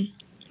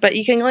 But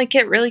you can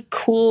get really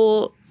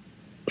cool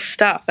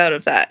stuff out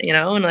of that,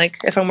 and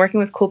if I'm working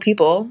with cool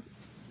people,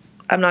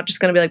 I'm not just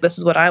gonna be this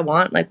is what I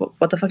want.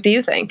 What the fuck do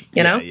you think?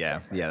 Yeah,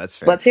 that's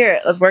fair. Let's hear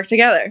it. Let's work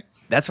together.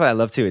 That's what I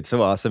love too. It's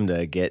so awesome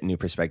to get new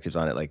perspectives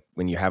on it. Like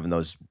when you're having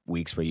those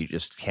weeks where you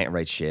just can't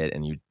write shit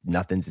and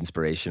nothing's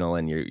inspirational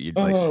and Mhm.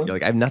 you're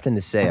like I have nothing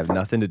to say, I have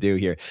nothing to do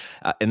here.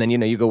 And then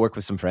you go work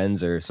with some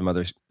friends or some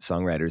other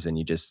songwriters and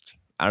you just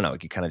I don't know,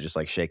 you kind of just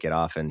like shake it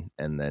off and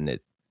then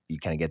you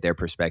kind of get their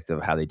perspective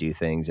of how they do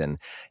things. And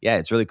yeah,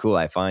 it's really cool.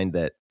 I find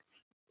that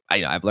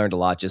I've learned a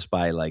lot just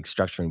by like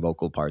structuring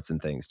vocal parts and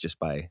things, just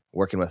by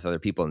working with other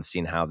people and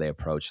seeing how they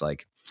approach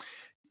like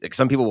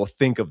some people will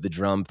think of the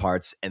drum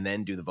parts and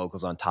then do the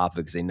vocals on top of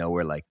it because they know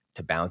where like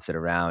to bounce it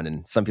around.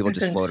 And some people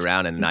just float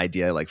around and an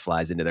idea like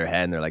flies into their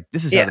head and they're like,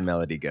 this is how the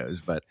melody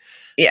goes. But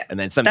yeah, and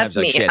then sometimes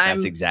like shit,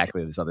 that's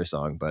exactly this other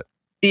song. But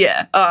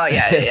yeah. Oh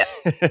yeah.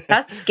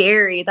 That's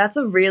scary. That's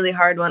a really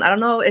hard one. I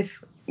don't know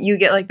if you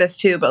get like this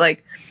too, but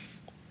like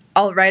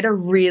I'll write a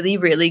really,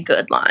 really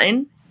good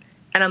line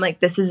and I'm like,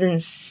 this is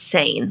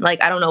insane.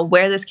 Like, I don't know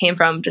where this came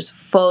from, just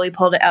fully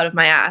pulled it out of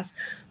my ass.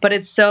 But when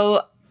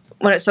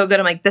it's so good,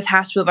 I'm like, this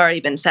has to have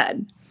already been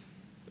said.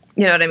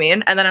 You know what I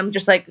mean? And then I'm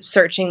just like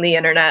searching the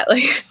internet,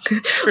 like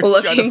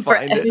looking for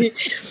any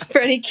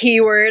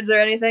keywords or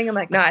anything. I'm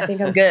like, no, I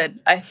think I'm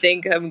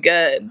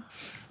good.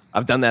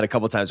 I've done that a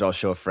couple times where I'll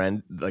show a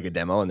friend like a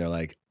demo and they're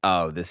like,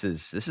 oh, this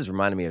is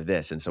reminding me of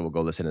this. And so we'll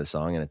go listen to the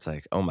song and it's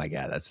like, oh my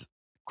God, that's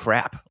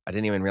crap. I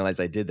didn't even realize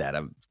I did that.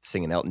 I'm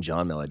singing Elton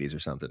John melodies or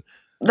something.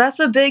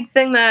 That's a big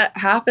thing that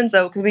happens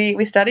though, because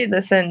we studied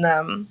this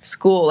in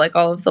school, like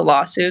all of the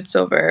lawsuits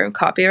over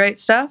copyright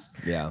stuff.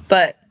 Yeah.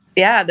 But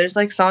yeah, there's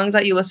like songs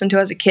that you listen to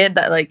as a kid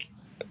that like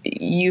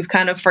you've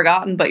kind of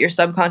forgotten, but your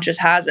subconscious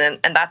hasn't.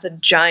 And that's a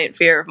giant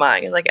fear of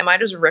mine. It's like, am I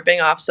just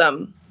ripping off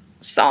some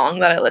song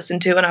that I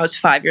listened to when I was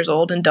 5 years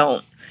old and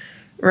don't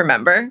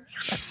remember?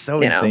 That's so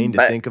insane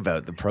to think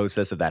about the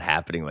process of that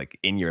happening like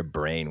in your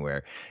brain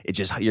where it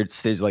just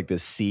there's like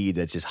this seed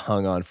that's just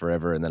hung on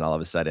forever and then all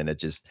of a sudden it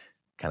just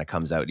kind of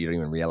comes out. You don't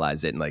even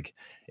realize it. And like,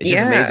 it's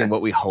just amazing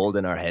what we hold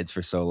in our heads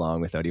for so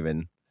long without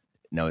even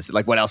noticing.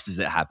 Like, what else does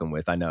that happen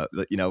with? I know,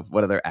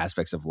 what other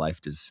aspects of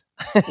life does.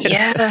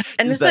 Yeah.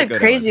 And it's like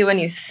crazy when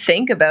you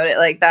think about it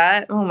like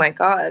that. Oh my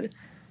God.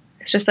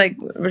 It's just like,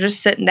 we're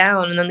just sitting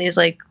down and then these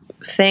like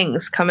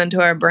things come into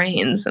our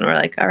brains and we're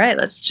like, all right,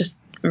 let's just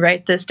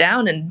write this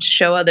down and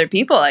show other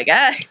people, I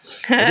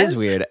guess. It is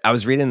weird. I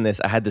was reading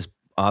this. I had this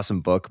awesome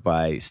book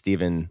by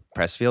Stephen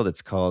Pressfield.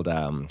 It's called,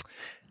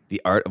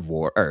 The Art of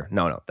War, or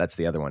no, that's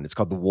the other one. It's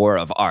called The War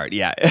of Art.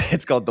 Yeah,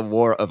 it's called The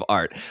War of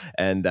Art.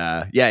 And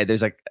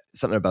there's like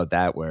something about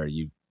that where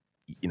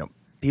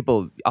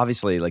people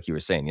obviously, like you were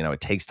saying, it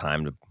takes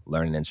time to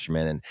learn an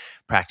instrument and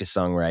practice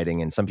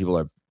songwriting. And some people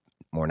are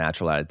more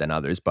natural at it than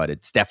others, but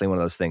it's definitely one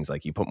of those things.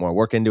 Like you put more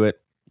work into it,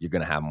 you're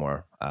going to have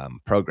more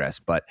progress.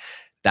 But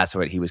that's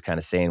what he was kind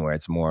of saying, where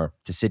it's more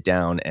to sit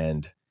down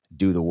and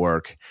do the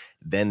work.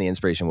 Then the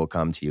inspiration will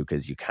come to you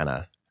because you kind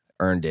of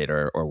earned it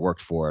or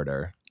worked for it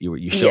or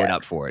you showed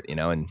up for it,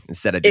 and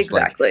instead of just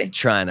like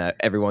trying to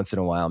every once in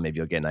a while, maybe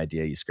you'll get an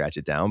idea, you scratch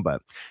it down,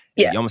 but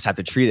you almost have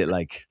to treat it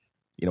like,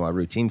 a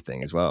routine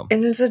thing as well.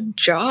 And it's a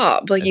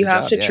job. Like you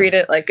have to treat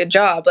it like a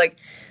job. Like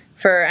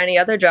for any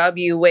other job,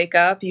 you wake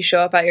up, you show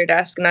up at your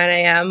desk 9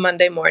 a.m.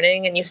 Monday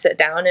morning and you sit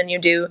down and you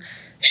do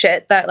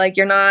shit that like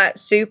you're not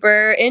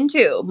super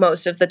into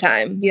most of the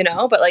time,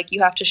 but like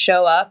you have to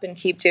show up and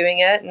keep doing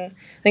it. And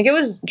I think it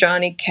was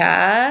Johnny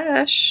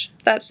Cash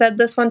that said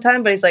this one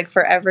time, but he's like,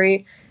 for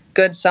every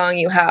good song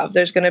you have,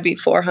 there's going to be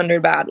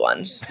 400 bad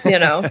ones,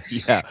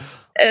 Yeah.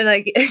 And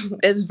like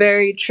it's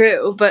very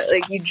true, but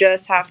like you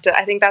just have to,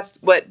 I think that's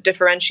what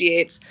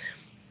differentiates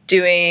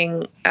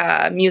doing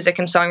music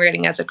and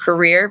songwriting as a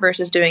career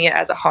versus doing it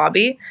as a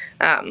hobby.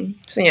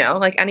 So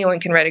like anyone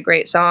can write a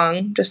great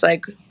song just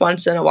like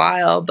once in a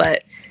while,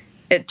 but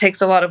it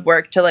takes a lot of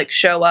work to like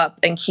show up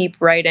and keep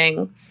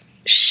writing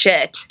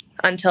shit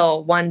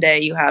until one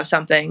day you have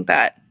something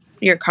that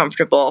you're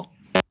comfortable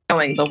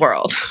showing the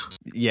world.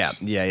 Yeah,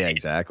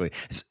 exactly.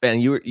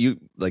 And you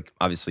like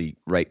obviously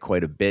write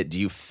quite a bit. Do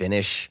you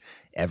finish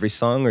every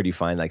song, or do you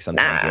find like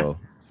sometimes you'll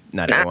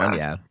not everyone?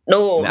 Yeah,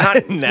 no, not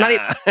even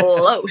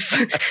close.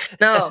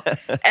 No,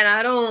 and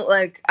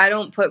I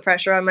don't put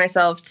pressure on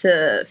myself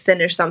to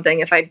finish something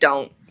if I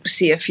don't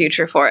see a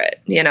future for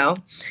it.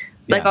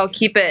 Like I'll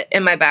keep it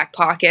in my back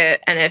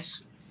pocket, and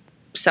if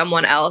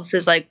someone else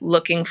is like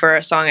looking for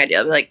a song idea,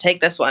 I'll be like, take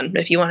this one.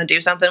 If you want to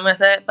do something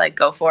with it, like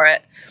go for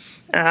it.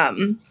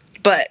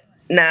 But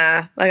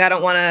nah, like I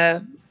don't want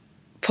to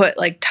put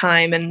like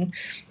time and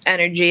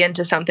energy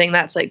into something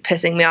that's like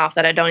pissing me off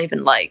that I don't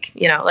even like,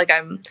 like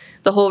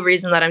the whole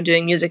reason that I'm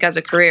doing music as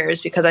a career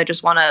is because I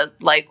just want to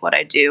like what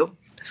I do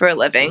for a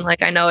living.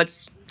 Like I know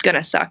it's going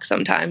to suck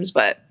sometimes,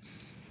 but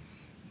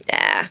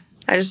yeah,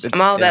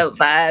 I'm all about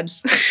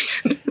vibes.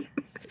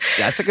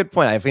 That's a good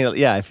point. I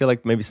feel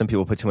like maybe some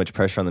people put too much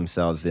pressure on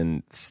themselves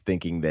in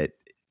thinking that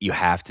you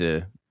have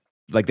to,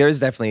 like, there is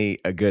definitely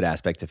a good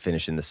aspect to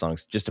finishing the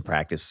songs just to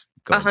practice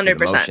going 100%. Through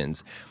the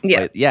motions.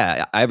 Yeah.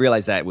 But I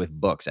realized that with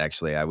books,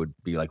 actually. I would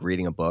be like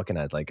reading a book and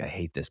I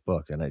hate this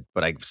book.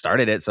 But I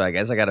started it, so I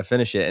guess I got to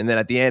finish it. And then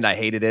at the end, I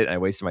hated it and I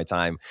wasted my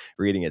time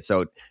reading it.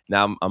 So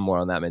now I'm more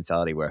on that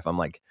mentality where if I'm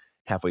like,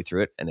 halfway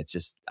through it and it's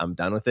just, I'm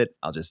done with it,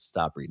 I'll just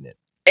stop reading it.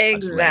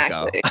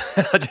 Exactly.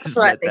 I'll just That's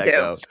let what I that do.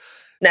 go.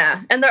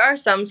 Nah. And there are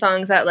some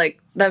songs that like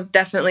that have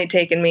definitely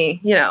taken me,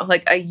 you know,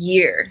 like a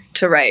year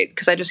to write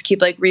because I just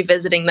keep like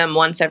revisiting them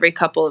once every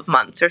couple of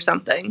months or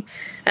something.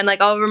 And like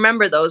I'll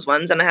remember those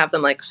ones and I have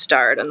them like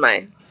starred on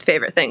my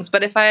favorite things.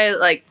 But if I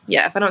like,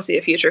 yeah, if I don't see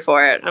a future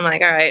for it, I'm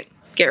like, all right,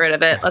 get rid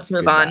of it. Let's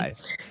move on.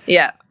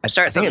 Yeah.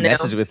 Start I think something it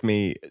messes new. with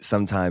me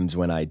sometimes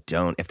when I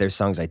don't, if there's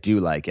songs I do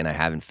like and I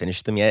haven't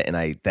finished them yet,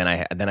 and then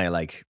I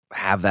like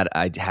have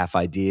that half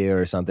idea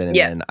or something, and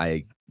then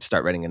I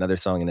start writing another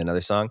song and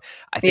another song.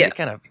 I think it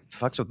kind of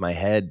fucks with my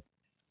head,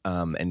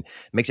 and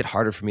makes it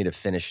harder for me to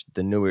finish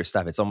the newer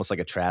stuff. It's almost like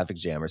a traffic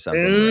jam or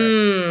something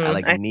where I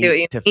like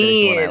need to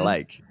finish what I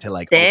like to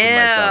like open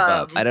myself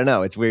up. I don't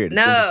know. It's weird.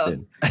 It's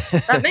interesting.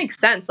 That makes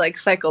sense. Like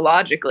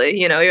psychologically,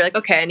 you know, you're like,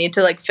 okay, I need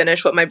to like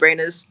finish what my brain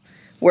is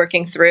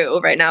working through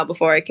right now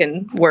before I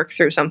can work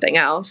through something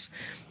else.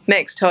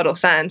 Makes total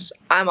sense.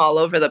 I'm all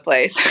over the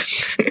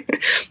place.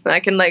 I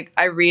can like,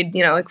 I read,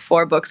 you know, like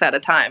 4 books at a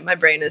time. My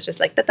brain is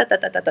just like, da, da, da,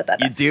 da, da, da, da.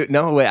 You do?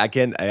 No way.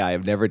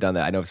 I've never done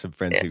that. I know some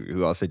friends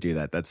who also do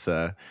that. That's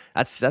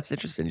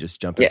interesting.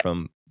 Just jumping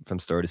from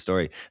story to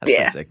story. That's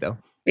pretty sick though.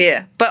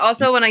 Yeah. But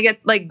also when I get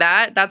like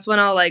that, that's when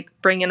I'll like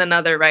bring in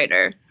another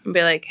writer and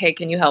be like, hey,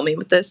 can you help me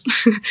with this?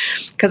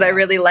 Because I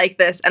really like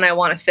this and I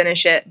want to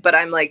finish it, but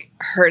I'm like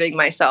hurting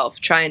myself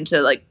trying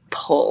to like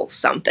pull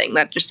something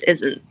that just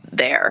isn't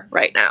there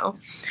right now.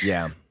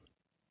 Yeah.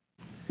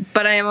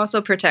 But I am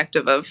also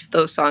protective of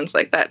those songs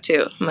like that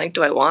too. I'm like,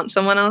 do I want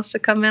someone else to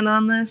come in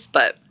on this?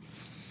 But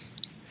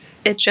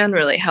it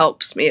generally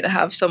helps me to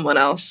have someone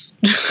else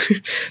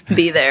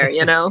be there,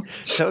 you know?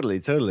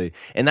 Totally.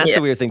 And that's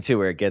the weird thing too,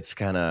 where it gets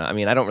kind of, I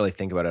mean, I don't really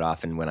think about it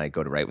often when I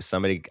go to write with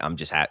somebody. I'm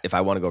just, if I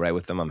want to go write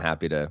with them, I'm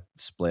happy to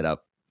split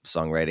up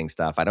songwriting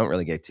stuff. I don't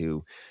really get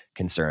too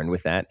concerned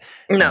with that.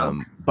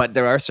 No. But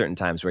there are certain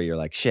times where you're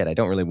like, shit, I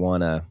don't really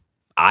want to,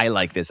 I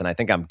like this and I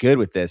think I'm good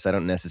with this. I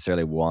don't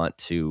necessarily want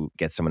to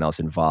get someone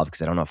else involved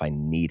because I don't know if I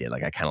need it.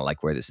 Like I kind of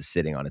like where this is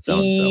sitting on its own.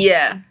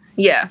 So.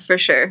 Yeah, for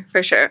sure.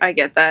 I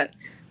get that.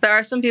 There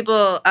are some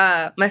people,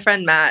 my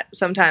friend Matt,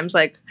 sometimes,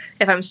 like,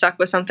 if I'm stuck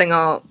with something,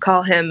 I'll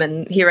call him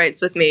and he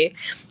writes with me.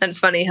 And it's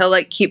funny, he'll,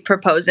 like, keep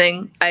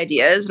proposing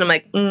ideas. And I'm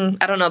like,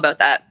 I don't know about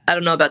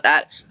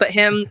that. But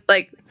him,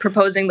 like,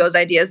 proposing those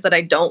ideas that I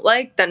don't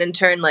like, then in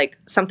turn, like,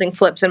 something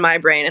flips in my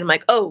brain. And I'm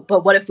like, oh,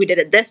 but what if we did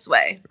it this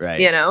way?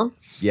 Right. You know?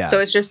 Yeah. So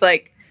it's just,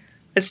 like,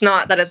 it's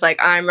not that it's like,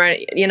 I'm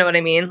right. You know what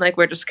I mean? Like,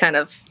 we're just kind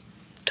of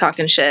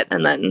talking shit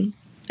and then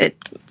it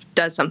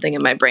does something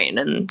in my brain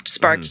and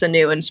sparks a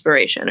new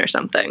inspiration or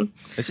something.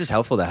 It's just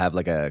helpful to have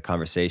like a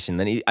conversation.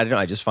 Then I don't know.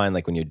 I just find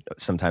like when you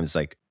sometimes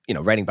like, you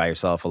know, writing by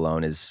yourself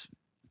alone is,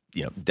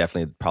 you know,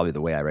 definitely probably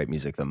the way I write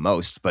music the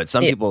most. But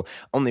some people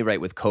only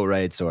write with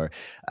co-writes or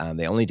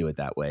they only do it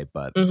that way.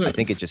 But I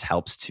think it just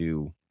helps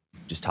to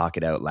just talk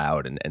it out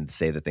loud and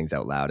say the things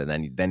out loud.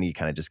 And then you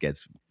kind of just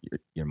gets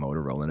your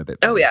motor rolling a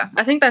bit better. Oh, yeah.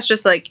 I think that's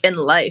just like in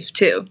life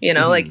too. You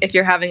know, like if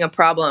you're having a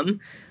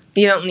problem,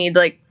 you don't need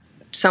like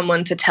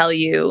someone to tell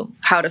you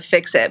how to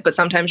fix it, but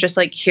sometimes just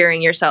like hearing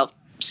yourself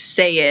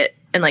say it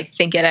and like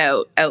think it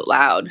out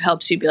loud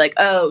helps you be like,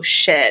 oh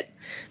shit,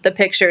 the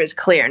picture is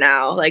clear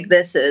now. Like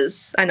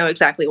I know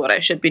exactly what I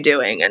should be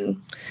doing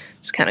and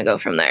just kind of go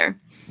from there.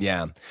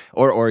 Yeah.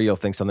 Or you'll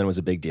think something was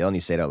a big deal and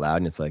you say it out loud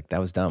and it's like,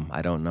 that was dumb.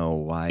 I don't know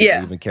why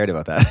I even cared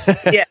about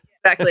that. Yeah,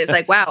 exactly. It's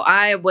like, wow,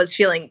 I was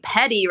feeling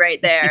petty right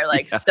there.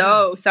 Like,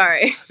 so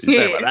sorry.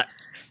 Sorry about that.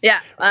 Yeah,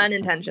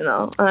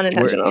 unintentional.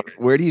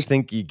 Where do you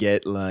think you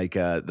get like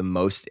the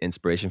most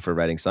inspiration for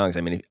writing songs?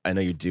 I mean, I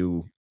know you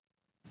do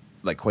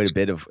like quite a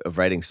bit of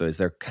writing. So is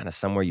there kind of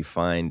somewhere you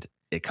find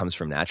it comes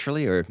from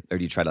naturally, or do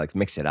you try to like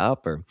mix it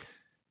up? Or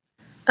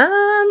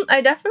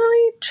I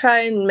definitely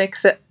try and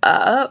mix it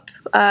up,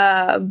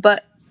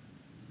 but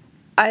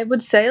I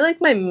would say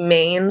like my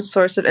main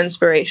source of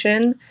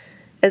inspiration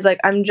is like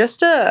I'm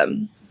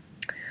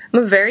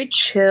a very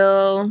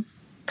chill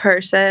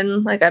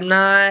person. Like I'm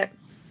not,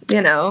 you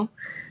know,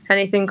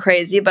 anything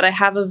crazy, but I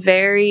have a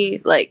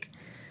very, like,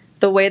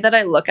 the way that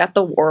I look at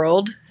the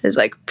world is,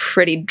 like,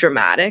 pretty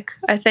dramatic,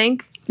 I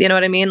think. You know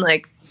what I mean?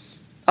 Like,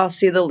 I'll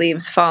see the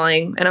leaves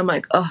falling, and I'm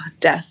like, oh,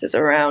 death is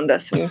around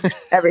us, and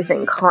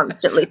everything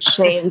constantly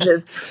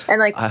changes. And,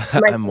 like...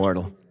 I'm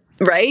mortal.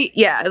 Right?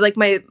 Yeah. Like,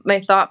 my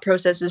thought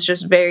process is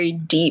just very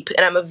deep,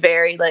 and I'm a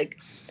very, like,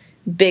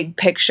 big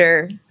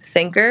picture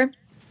thinker.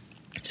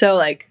 So,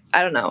 like,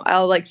 I don't know.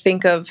 I'll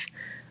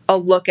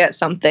look at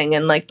something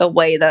and like the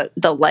way that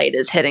the light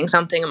is hitting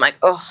something, I'm like,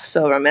 oh,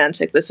 so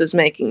romantic. This is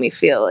making me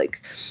feel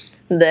like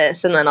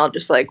this. And then I'll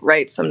just like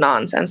write some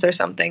nonsense or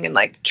something and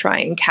like try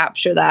and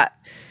capture that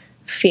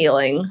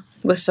feeling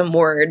with some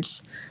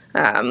words.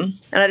 And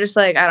I just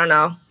like, I don't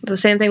know, the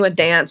same thing with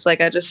dance.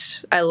 Like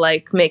I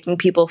like making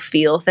people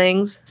feel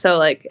things. So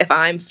like if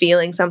I'm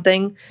feeling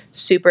something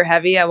super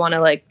heavy, I want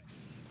to like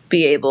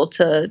be able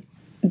to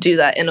do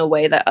that in a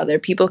way that other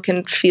people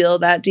can feel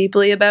that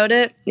deeply about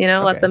it, you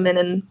know, let them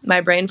in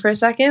my brain for a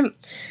second.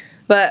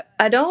 But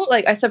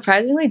I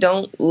surprisingly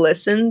don't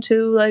listen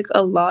to like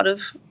a lot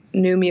of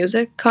new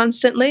music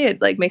constantly.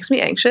 It like makes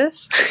me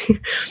anxious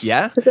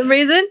Yeah? for some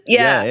reason.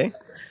 Yeah. Eh?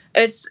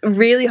 It's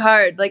really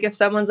hard. Like if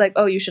someone's like,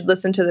 "Oh, you should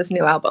listen to this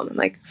new album." I'm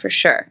like, "For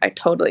sure. I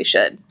totally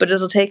should." But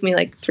it'll take me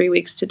like 3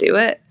 weeks to do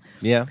it.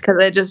 Yeah.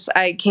 Because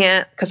I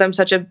can't, because I'm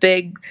such a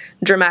big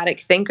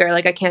dramatic thinker.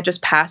 Like I can't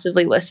just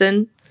passively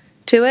listen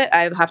to it.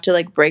 I have to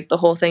like break the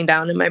whole thing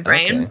down in my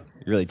brain. Okay.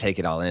 You really take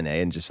it all in, eh?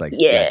 And just like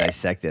Yeah.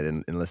 dissect it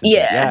and listen to it.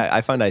 Yeah,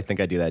 I think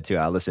I do that too.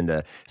 I'll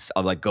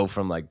like go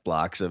from like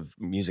blocks of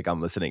music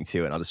I'm listening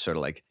to, and I'll just sort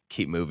of like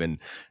keep moving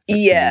to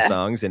new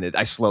songs, and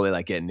I slowly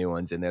like get new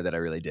ones in there that I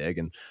really dig.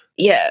 And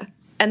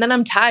and then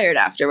I'm tired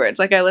afterwards.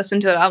 Like I listen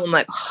to an album, I'm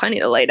like, oh, I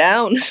need to lay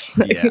down.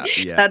 Like,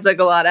 that took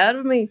a lot out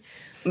of me.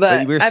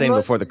 But we were saying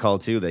before the call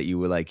too that you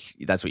were like,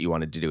 that's what you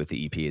wanted to do with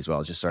the EP as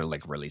well, just sort of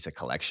like release a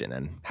collection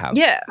and have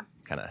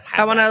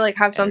I want to like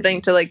have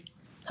something to like,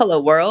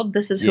 hello world,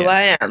 this is who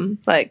I am.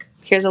 Like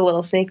here's a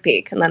little sneak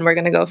peek, and then we're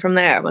gonna go from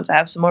there once I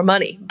have some more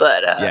money.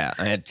 But I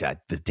had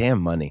the damn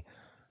money.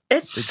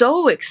 It's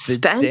so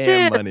expensive. The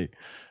damn money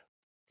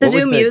to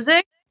do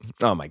music.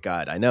 Oh my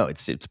god, I know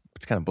it's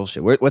kind of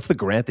bullshit. What's the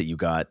grant that you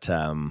got?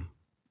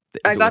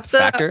 I got the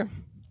Factor.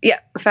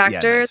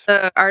 Factor, nice.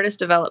 The artist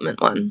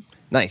development one.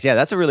 Nice, yeah,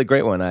 that's a really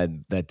great one. I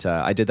did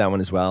that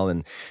one as well,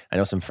 and I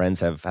know some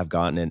friends have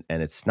gotten it,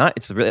 and it's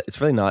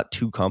really not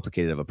too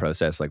complicated of a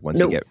process. Like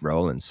once you get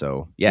rolling,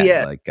 so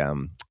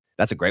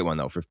that's a great one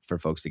though for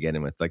folks to get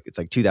in with. Like it's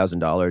like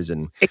 $2,000,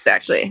 and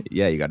exactly,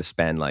 you got to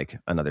spend like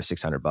another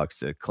 $600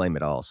 to claim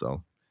it all.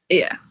 So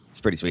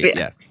it's pretty sweet.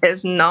 Yeah,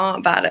 it's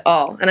not bad at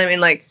all. And I mean,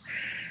 like,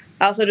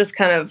 I also just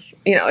kind of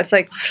it's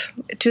like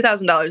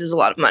 $2,000 is a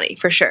lot of money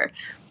for sure,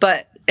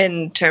 but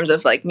in terms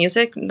of like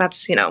music,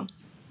 that's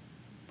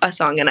a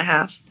song and a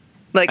half.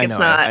 Like it's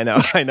not. I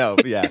know.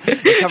 Yeah,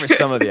 it covers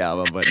some of the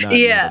album, but not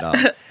at all.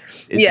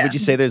 Would you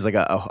say there's like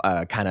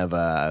a kind of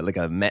like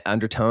a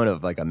undertone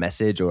of like a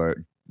message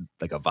or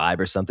like a vibe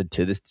or something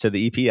to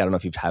the EP? I don't know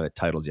if you have it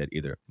titled yet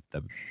either. I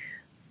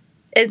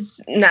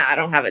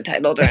don't have it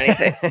titled or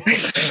anything.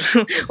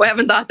 We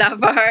haven't thought that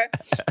far.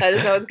 I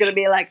just know it's going to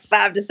be like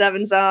 5 to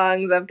 7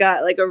 songs. I've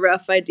got like a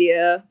rough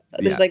idea.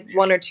 There's like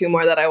 1 or 2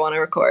 more that I want to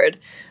record.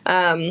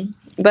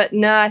 But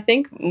no, I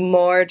think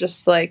more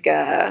just like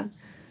I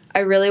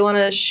really want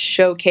to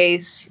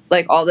showcase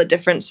like all the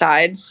different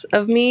sides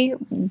of me,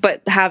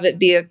 but have it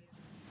be a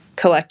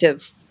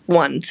collective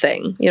one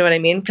thing. You know what I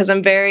mean? Because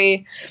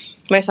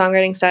my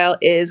songwriting style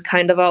is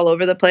kind of all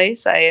over the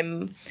place. I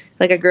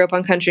grew up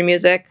on country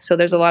music, so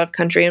there's a lot of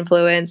country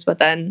influence, but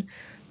then,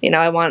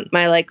 I want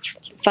my like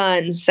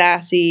fun,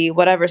 sassy,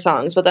 whatever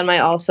songs, but then my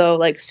also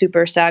like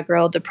super sad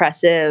girl,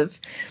 depressive,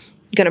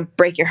 gonna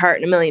break your heart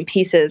in a million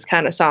pieces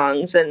kind of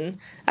songs. And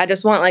I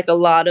just want like a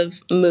lot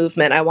of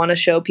movement. I want to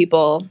show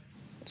people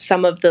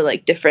some of the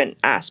like different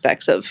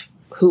aspects of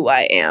who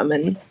I am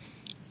and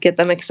get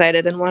them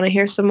excited and want to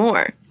hear some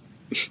more.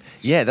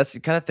 Yeah, that's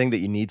the kind of thing that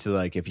you need to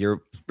like, if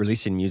you're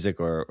releasing music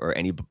or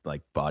any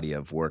like body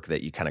of work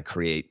that you kind of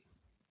create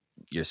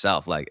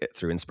yourself, like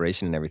through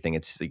inspiration and everything.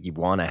 It's like you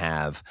want to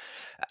have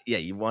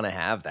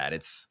that.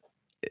 It's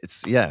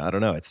I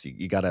don't know.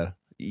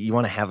 You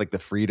want to have like the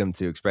freedom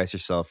to express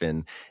yourself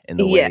in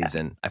the ways.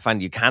 And I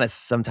find you kind of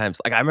sometimes,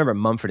 like I remember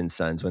Mumford and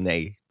Sons when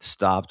they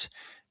stopped.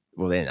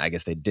 Well, then I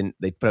guess they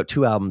put out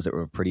 2 albums that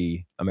were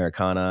pretty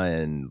Americana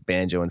and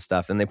banjo and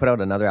stuff. And they put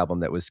out another album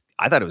that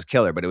I thought it was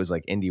killer, but it was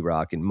like indie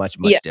rock and much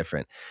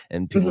different.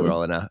 And people were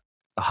all in a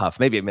huff.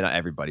 Maybe, I mean, not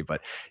everybody,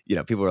 but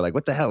people were like,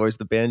 what the hell? Where's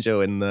the banjo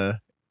and the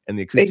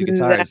acoustic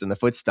guitars and the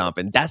foot stomp,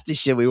 and that's the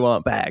shit we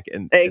want back.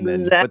 But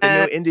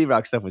the new indie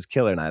rock stuff was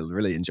killer, and I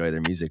really enjoy their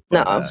music.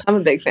 But, I'm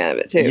a big fan of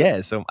it too. Yeah,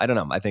 so I don't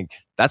know. I think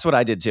that's what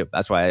I did too.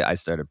 That's why I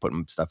started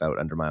putting stuff out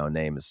under my own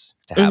name, is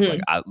to have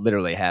like I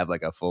literally have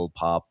like a full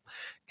pop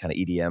kind of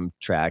EDM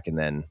track, and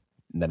then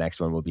the next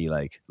one will be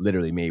like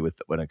literally me with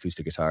an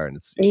acoustic guitar, and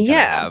it's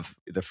have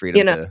the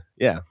freedom to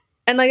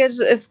And like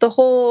if the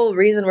whole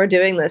reason we're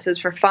doing this is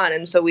for fun,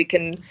 and so we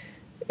can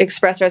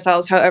express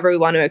ourselves however we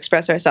want to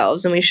express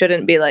ourselves, and we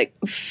shouldn't be like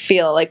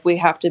feel like we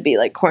have to be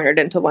like cornered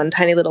into one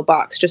tiny little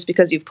box just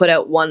because you've put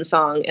out one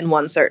song in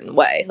one certain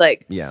way.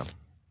 Like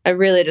I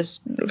really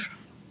just,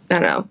 I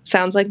don't know,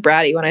 sounds like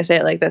bratty when I say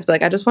it like this, but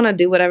like I just want to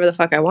do whatever the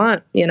fuck I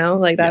want,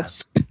 like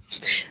that's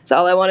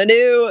all I want to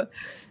do.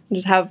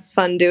 Just have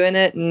fun doing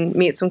it and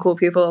meet some cool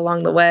people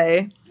along the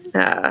way.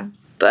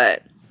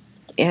 But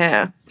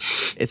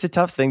it's a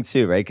tough thing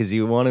too, right? Because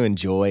you want to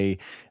enjoy,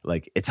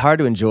 like it's hard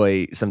to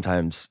enjoy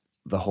sometimes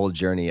the whole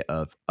journey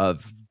of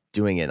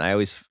doing it. And I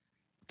always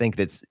think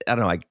that's, I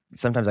don't know,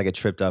 sometimes I get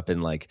tripped up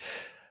in like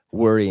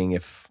worrying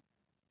if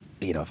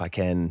I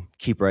can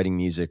keep writing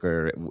music,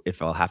 or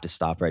if I'll have to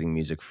stop writing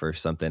music for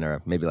something,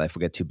 or maybe life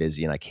will get too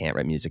busy and I can't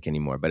write music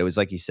anymore. But it was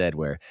like you said,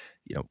 where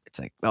it's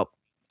like, well,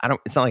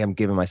 it's not like I'm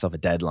giving myself a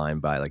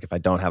deadline by like, if I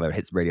don't have a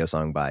hit radio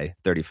song by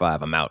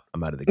 35, I'm out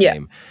of the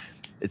game.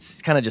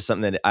 It's kind of just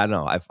something that I don't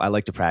know. I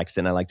like to practice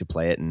it and I like to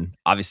play it, and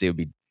obviously it would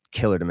be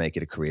killer to make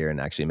it a career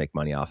and actually make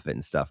money off of it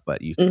and stuff,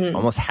 but you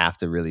almost have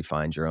to really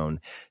find your own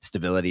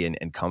stability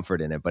and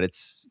comfort in it. But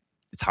it's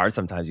hard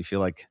sometimes. You feel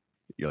like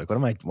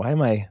why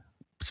am I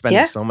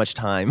spending so much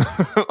time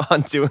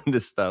on doing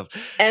this stuff.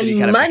 And you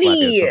kind of money. Have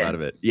to slap yourself out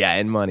of it. Yeah,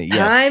 and money.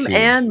 Time yes,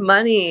 and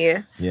money.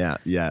 Yeah,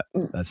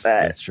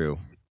 that's true.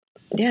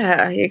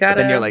 Yeah, you gotta.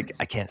 But then you're like,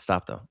 I can't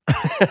stop though.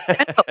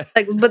 I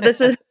know,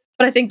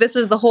 but I think this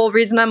is the whole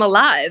reason I'm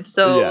alive.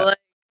 So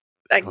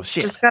I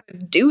just gotta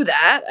do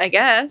that, I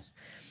guess.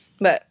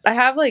 But I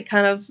have like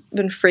kind of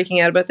been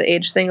freaking out about the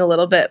age thing a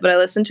little bit. But I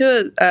listened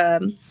to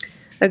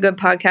a good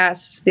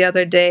podcast the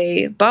other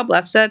day. Bob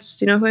Lefsetz.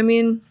 Do you know who I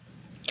mean?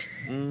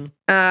 Anyways,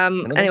 so.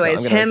 I'm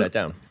gonna write that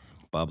down.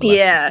 Bob Lefsetz.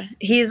 Yeah,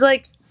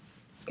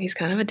 he's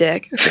kind of a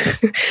dick.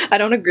 I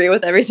don't agree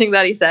with everything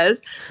that he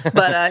says,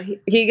 but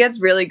he gets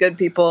really good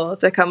people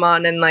to come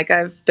on, and like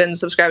I've been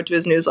subscribed to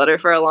his newsletter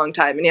for a long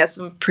time, and he has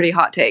some pretty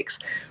hot takes.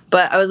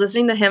 But I was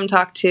listening to him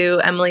talk to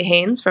Emily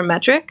Haynes from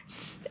Metric,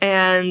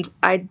 and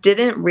I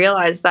didn't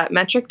realize that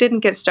Metric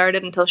didn't get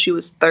started until she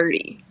was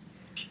 30.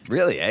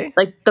 Really, eh?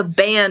 Like the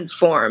band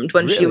formed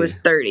when she was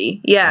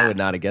 30. Yeah. I would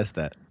not have guessed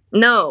that.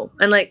 No.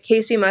 And like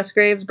Casey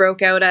Musgraves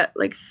broke out at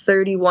like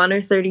 31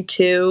 or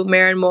 32.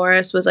 Maren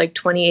Morris was like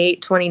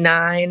 28,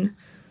 29.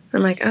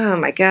 I'm like, oh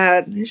my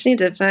God, I just need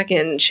to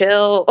fucking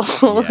chill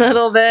a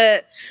little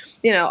bit.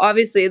 You know,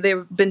 obviously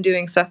they've been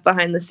doing stuff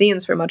behind the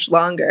scenes for much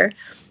longer.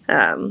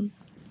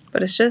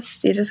 But it's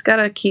just, you just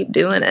gotta keep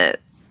doing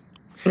it.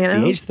 You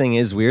know? The age thing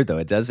is weird though.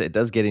 It does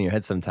get in your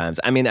head sometimes.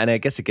 I mean, and I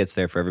guess it gets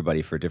there for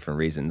everybody for different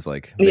reasons,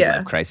 like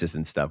midlife crisis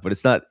and stuff. But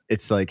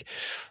it's like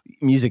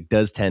music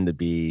does tend to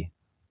be,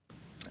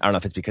 I don't know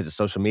if it's because of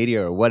social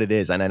media or what it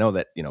is. And I know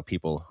that, you know,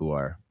 people who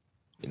are,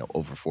 you know,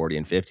 over 40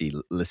 and 50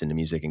 listen to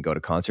music and go to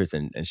concerts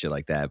and shit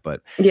like that.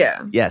 But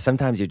yeah,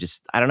 sometimes you're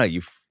just, I don't know,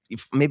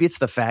 maybe it's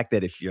the fact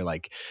that if you're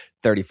like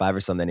 35 or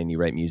something and you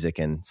write music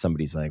and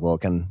somebody's like, well,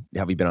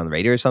 have you been on the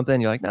radio or something?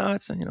 And you're like, no, I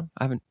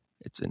haven't.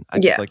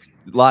 Just like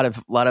a lot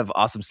of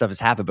awesome stuff has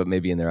happened, but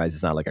maybe in their eyes,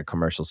 it's not like a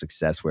commercial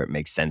success where it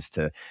makes sense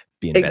to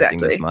be investing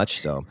this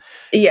much. So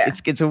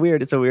it's a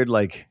weird,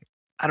 like,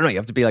 I don't know. You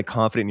have to be like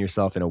confident in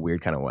yourself in a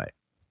weird kind of way.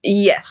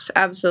 Yes,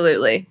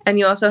 absolutely. And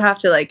you also have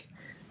to like,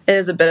 it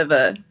is a bit of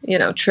a, you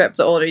know, trip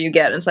the older you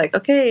get. And it's like,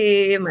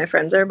 okay, my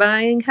friends are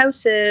buying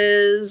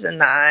houses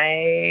and I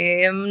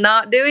am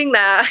not doing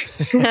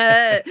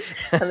that.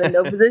 I'm in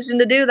no position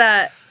to do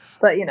that.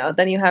 But, you know,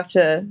 then you have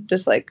to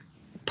just like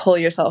pull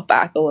yourself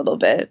back a little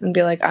bit and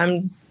be like,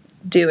 I'm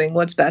doing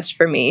what's best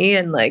for me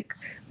and like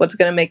what's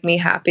going to make me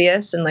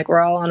happiest. And like,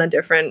 we're all on a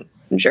different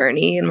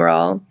journey and we're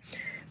all,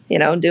 you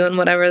know, doing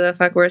whatever the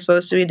fuck we're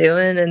supposed to be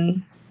doing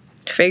and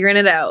figuring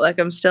it out. Like,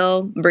 I'm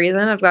still breathing.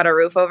 I've got a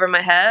roof over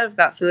my head. I've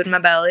got food in my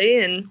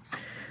belly, and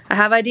I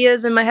have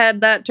ideas in my head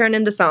that turn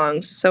into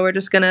songs. So we're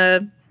just going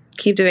to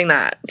keep doing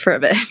that for a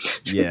bit.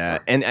 Yeah.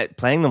 And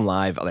playing them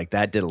live, like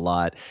that did a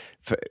lot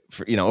for,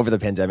 you know, over the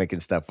pandemic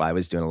and stuff. I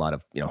was doing a lot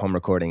of, you know, home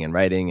recording and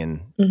writing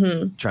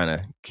and trying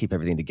to keep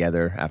everything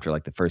together after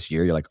like the first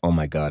year. You're like, oh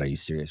my God, are you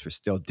serious? We're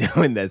still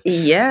doing this.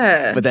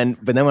 Yeah. But then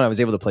when I was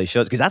able to play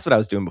shows, because that's what I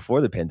was doing before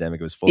the pandemic,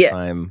 it was full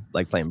time,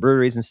 like playing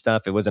breweries and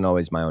stuff. It wasn't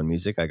always my own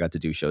music. I got to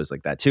do shows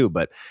like that too.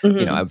 But,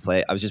 you know, I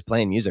was just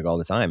playing music all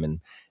the time. And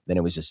then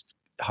it was just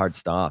hard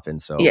stop.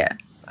 And so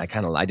I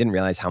didn't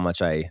realize how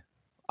much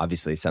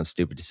obviously it sounds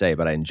stupid to say,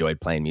 but I enjoyed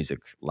playing music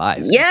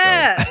live.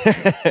 Yeah. So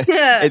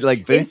it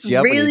like boosts you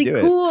up really when you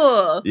do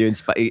cool.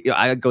 it.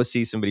 I go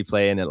see somebody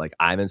play and it like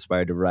I'm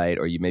inspired to write,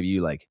 or maybe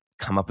you like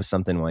come up with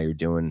something while you're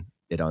doing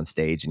it on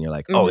stage and you're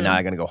like, oh, now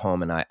I'm going to go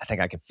home and I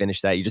think I can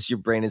finish that. Your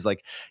brain is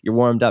like, you're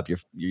warmed up.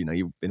 You've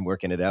been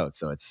working it out.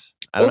 So it's,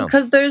 I don't know.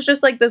 Because there's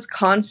just like this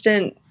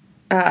constant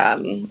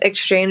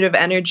exchange of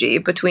energy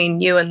between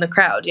you and the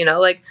crowd, you know,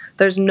 like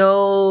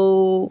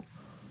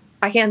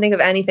I can't think of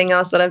anything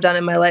else that I've done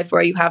in my life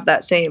where you have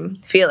that same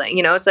feeling.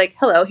 You know, it's like,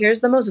 hello, here's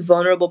the most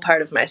vulnerable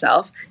part of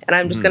myself, and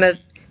I'm just going to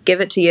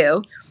give it to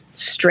you,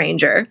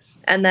 stranger.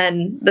 And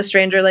then the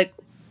stranger, like,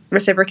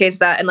 reciprocates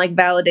that and, like,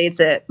 validates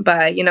it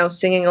by, you know,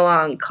 singing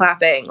along,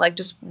 clapping, like,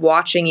 just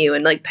watching you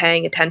and, like,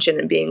 paying attention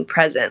and being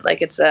present.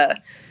 Like, it's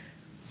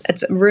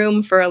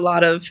room for a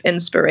lot of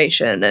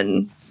inspiration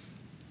and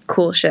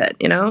cool shit,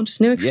 you know? Just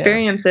new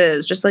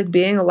experiences, just, like,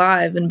 being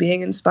alive and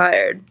being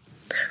inspired.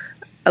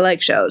 I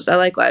like shows. I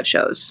like live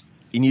shows.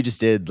 And you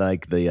just did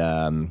like you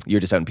were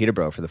just out in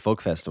Peterborough for the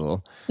folk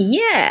festival.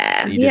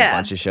 Yeah. You did a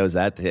bunch of shows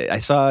that day. I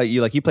saw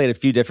you you played a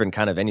few different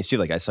kind of venues too.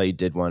 Like I saw you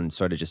did one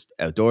sort of just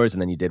outdoors,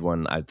 and then you did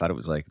one, I thought it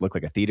was looked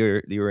like a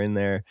theater that you were in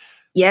there.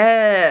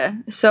 Yeah.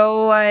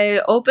 So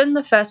I opened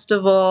the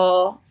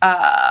festival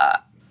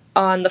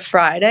on the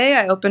Friday.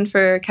 I opened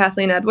for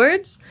Kathleen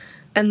Edwards.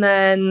 And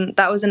then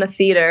that was in a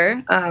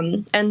theater.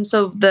 And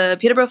so the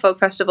Peterborough Folk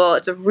Festival,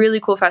 it's a really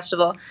cool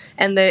festival.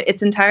 And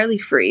it's entirely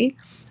free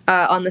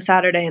on the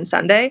Saturday and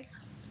Sunday.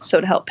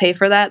 So to help pay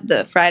for that,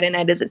 the Friday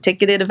night is a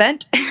ticketed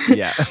event.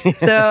 Yeah.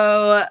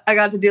 So I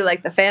got to do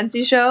like the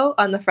fancy show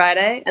on the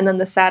Friday. And then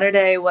the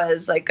Saturday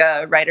was like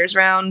a writer's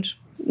round,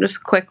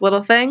 just quick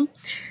little thing.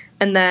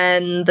 And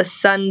then the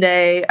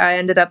Sunday, I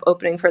ended up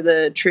opening for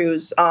the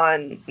Trues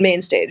on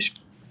main stage.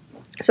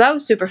 So that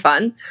was super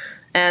fun.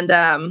 And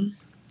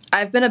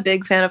I've been a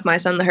big fan of My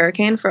Son the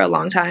Hurricane for a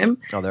long time.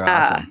 Oh, they're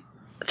awesome.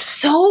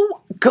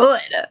 So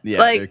good. Yeah,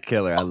 like, they're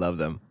killer. I love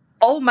them.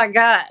 oh my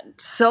God,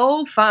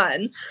 so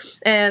fun.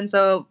 And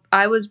so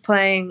I was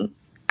playing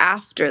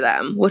after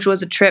them, which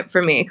was a trip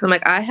for me. Cause I'm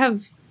like, I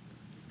have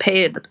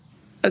paid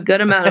a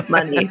good amount of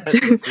money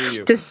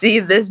to see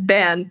this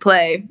band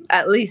play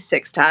at least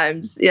 6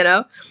 times, you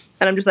know?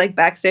 And I'm just like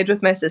backstage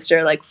with my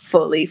sister, like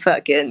fully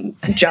fucking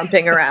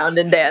jumping around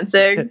and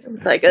dancing.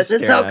 It's like, this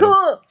is so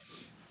cool.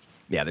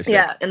 Yeah, they're sick.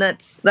 Yeah, and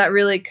that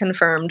really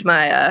confirmed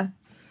my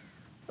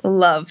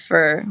love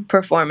for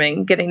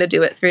performing, getting to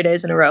do it 3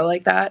 days in a row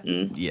like that,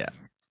 and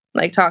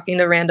like talking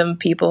to random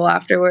people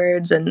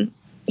afterwards and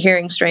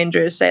hearing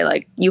strangers say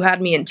like, you had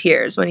me in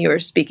tears when you were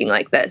speaking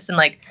like this, and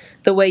like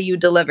the way you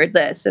delivered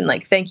this, and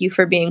like thank you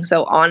for being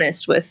so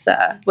honest with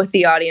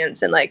the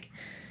audience and like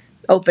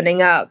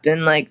opening up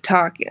and like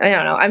talking. I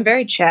don't know, I'm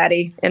very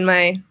chatty in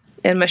my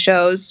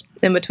shows.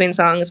 In between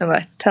songs, I'm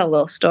like tell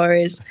little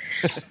stories,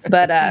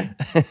 but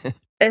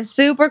it's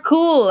super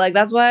cool. Like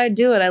that's why I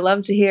do it. I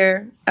love to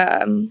hear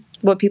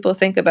what people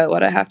think about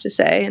what I have to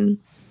say, and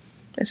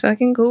it's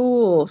fucking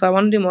cool. So I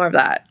want to do more of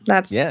that.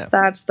 That's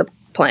the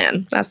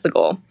plan. That's the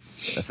goal.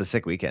 That's a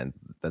sick weekend.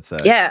 That's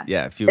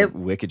a few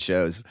wicked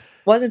shows.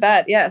 Wasn't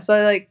bad. Yeah. So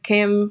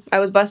I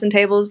was bussing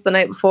tables the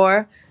night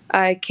before.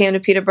 I came to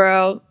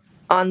Peterborough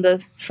on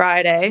the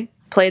Friday,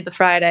 played the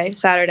Friday,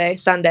 Saturday,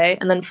 Sunday,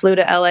 and then flew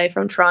to LA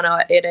from Toronto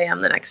at 8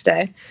 a.m. the next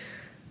day.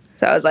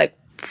 So I was like,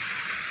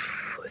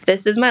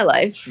 this is my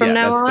life from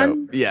now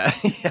on. Dope. Yeah.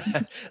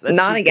 Let's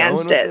not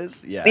against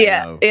it.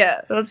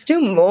 Yeah. Let's do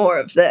more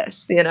of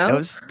this, you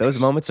know? Those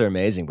moments are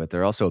amazing, but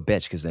they're also a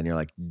bitch because then you're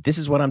like, this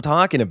is what I'm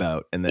talking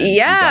about. And then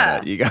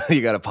you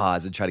gotta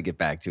pause and try to get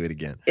back to it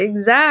again.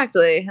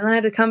 Exactly. And then I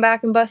had to come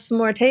back and bust some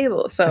more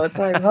tables. So it's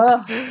like,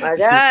 oh my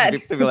God.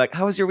 People are like,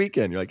 how was your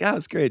weekend? You're like, it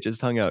was great.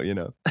 Just hung out, you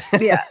know?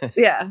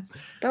 Yeah.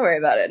 Don't worry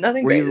about it.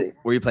 Nothing crazy.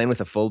 Were you playing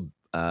with a full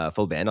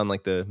band on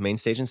like the main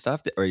stage and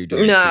stuff, or are you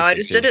doing? No, I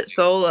just did it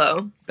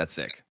solo. That's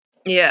sick.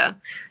 Yeah,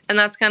 and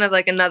that's kind of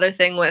like another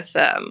thing with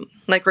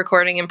like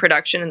recording and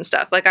production and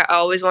stuff. Like I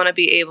always want to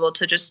be able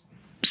to just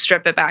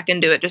strip it back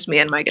and do it just me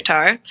and my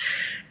guitar,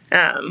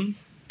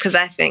 because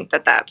I think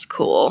that that's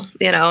cool,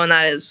 you know, and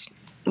that is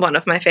one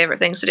of my favorite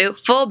things to do.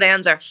 Full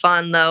bands are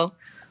fun though,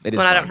 when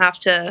I don't have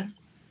to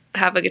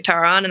have a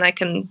guitar on and I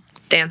can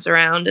dance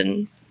around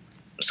and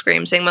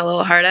scream, sing my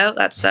little heart out.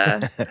 That's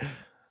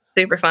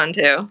super fun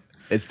too.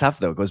 It's tough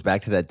though. It goes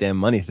back to that damn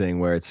money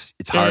thing where it's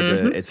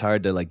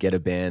hard to like get a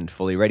band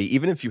fully ready.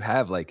 Even if you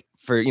have like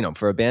for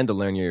a band to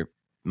learn your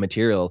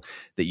material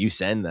that you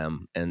send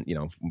them, and you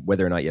know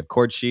whether or not you have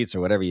chord sheets or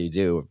whatever you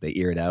do, they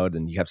ear it out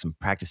and you have some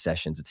practice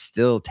sessions. It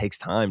still takes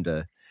time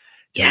to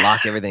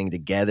lock everything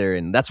together,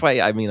 and that's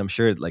why I mean I'm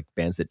sure like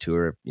bands that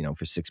tour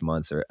for 6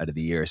 months or out of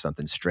the year or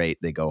something straight,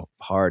 they go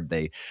hard.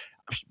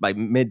 By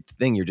mid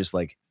thing you're just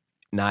like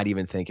not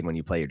even thinking when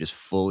you play, you're just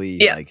fully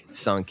like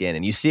sunk in,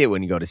 and you see it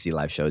when you go to see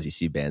live shows. You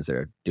see bands that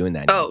are doing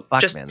that. Oh,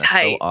 like, just man, that's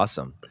tight. So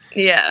awesome.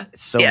 Yeah,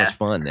 it's so much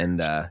fun, and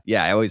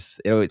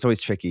it's always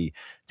tricky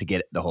to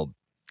get a whole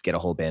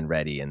band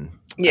ready, and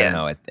I don't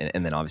know,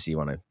 and then obviously you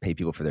want to pay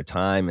people for their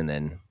time, and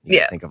then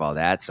you think of all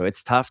that. So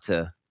it's tough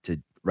to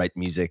write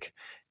music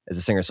as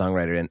a singer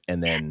songwriter,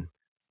 and then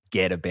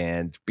get a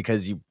band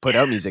because you put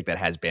out music that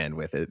has band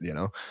with it, you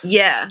know.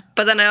 Yeah,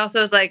 but then I also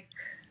was like,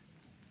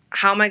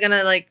 how am I going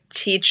to like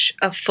teach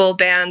a full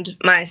band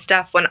my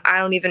stuff when I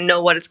don't even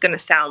know what it's going to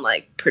sound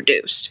like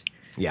produced?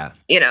 Yeah.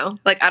 You know,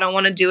 like I don't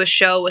want to do a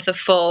show with a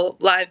full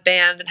live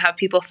band and have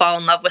people fall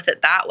in love with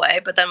it that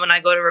way. But then when I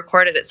go to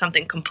record it, it's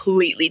something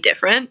completely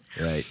different.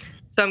 Right.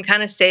 So I'm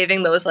kind of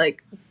saving those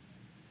like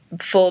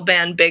full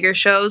band bigger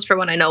shows for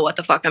when I know what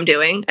the fuck I'm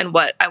doing and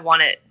what I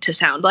want it to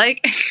sound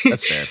like.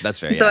 That's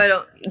fair. So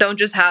I don't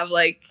just have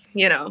like,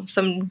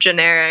 some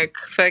generic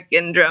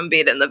fucking drum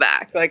beat in the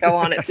back. Like I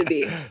want it to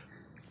be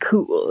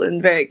cool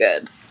and very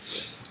good.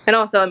 And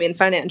also, I mean,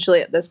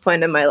 financially at this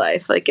point in my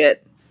life, like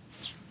it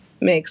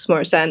makes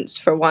more sense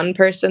for one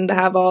person to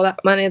have all that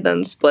money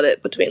than split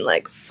it between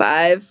like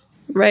 5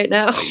 right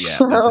now.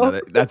 Yeah,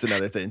 that's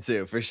another thing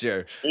too, for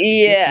sure.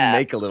 You get to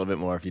make a little bit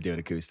more if you do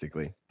it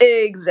acoustically.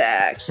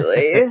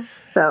 Exactly.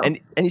 So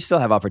and you still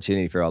have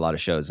opportunity for a lot of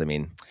shows. I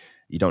mean,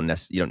 you don't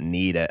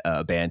need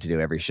a band to do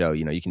every show.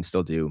 You can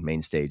still do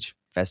main stage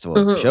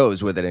festival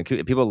shows with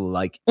it. People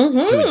like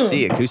to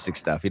see acoustic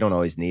stuff. You don't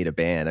always need a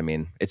band. I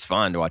mean, it's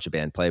fun to watch a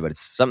band play, but it's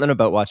something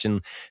about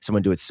watching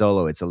someone do it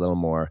solo. It's a little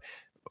more,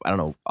 I don't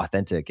know,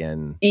 authentic,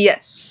 and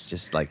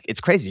just like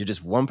it's crazy. You're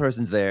just one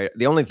person's there.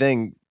 The only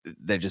thing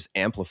that just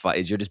amplifies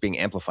is you're just being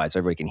amplified so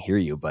everybody can hear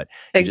you, but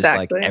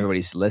exactly, just like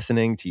everybody's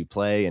listening to you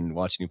play and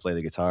watching you play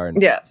the guitar.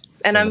 And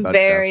and I'm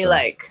very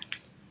like,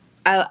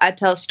 I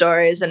tell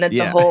stories, and it's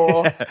a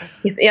whole,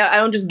 I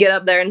don't just get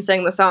up there and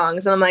sing the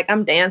songs, and I'm like,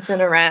 I'm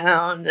dancing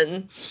around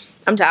and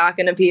I'm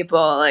talking to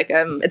people. Like,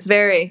 it's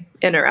very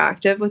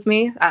interactive with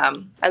me.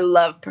 I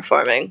love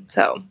performing,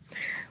 so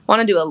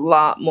want to do a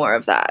lot more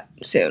of that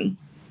soon.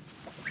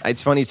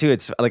 It's funny too.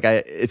 It's like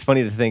it's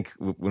funny to think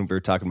when we were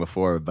talking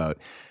before about,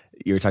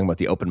 you were talking about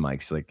the open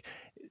mics, like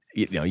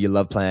you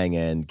love playing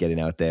and getting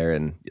out there,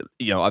 and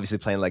obviously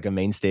playing like a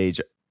main stage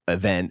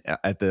event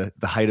at the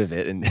height of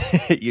it, and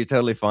you're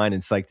totally fine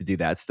and psyched to do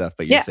that stuff.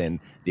 But you're saying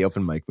the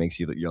open mic makes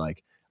you're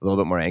like a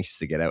little bit more anxious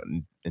to get out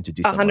and to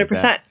do something 100%.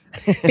 Like that.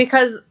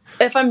 Because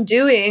if I'm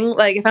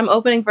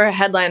opening for a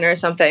headliner or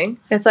something,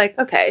 it's like,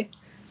 okay,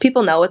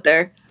 people know what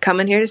they're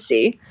coming here to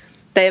see.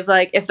 They've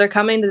if they're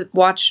coming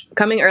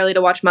early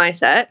to watch my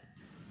set,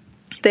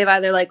 they've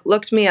either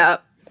looked me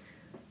up,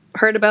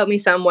 heard about me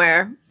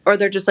somewhere, or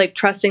they're just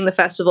trusting the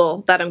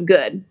festival that I'm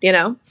good,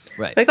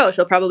 Right. Oh,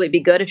 she'll probably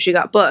be good if she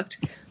got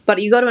booked.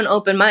 But you go to an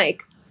open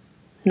mic,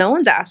 no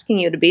one's asking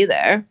you to be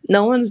there.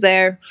 No one's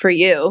there for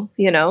you,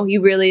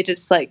 You really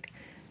just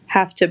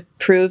have to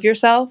prove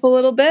yourself a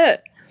little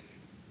bit.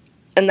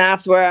 And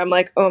that's where I'm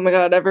like, oh my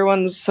God,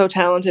 everyone's so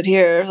talented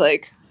here.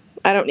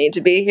 I don't need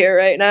to be here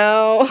right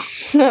now.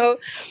 But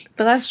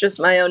that's just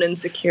my own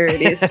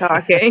insecurities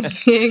talking.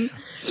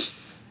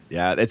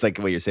 Yeah, it's like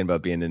what you're saying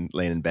about laying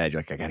in bed. You're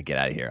like, I gotta get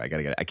out of here.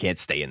 I can't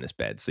stay in this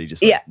bed. So you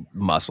just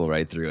muscle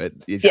right through it.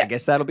 I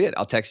guess that'll be it.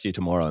 I'll text you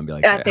tomorrow and be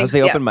like, how's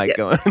the open mic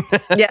going?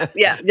 Yeah.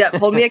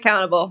 Hold me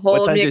accountable.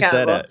 Hold me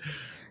accountable.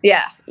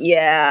 Yeah.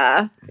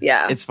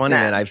 It's funny,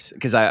 man.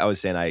 Because I was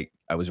saying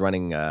I was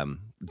running,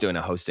 doing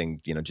a hosting,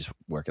 just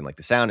working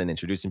the sound and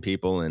introducing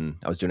people, and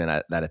I was doing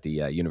that at the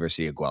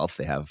University of Guelph.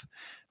 They have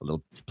a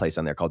little place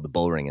on there called the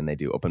Bull Ring, and they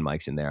do open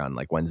mics in there on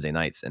Wednesday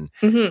nights. And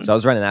so I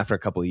was running that for a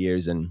couple of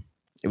years, and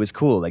it was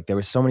cool. There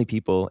were so many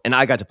people, and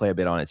I got to play a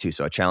bit on it too.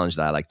 So a challenge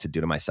that I like to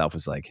do to myself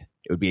was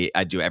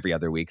I'd do every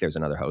other week. There's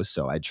another host.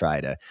 So I'd try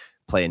to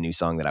play a new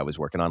song that I was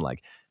working on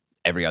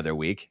every other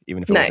week,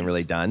 even if it wasn't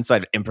really done. So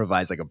I'd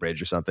improvise a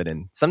bridge or something.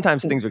 And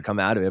sometimes things would come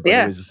out of it, but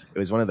it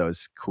was one of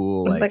those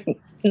cool,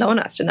 no one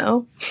has to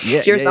know.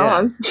 It's your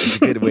song. Yeah. It's a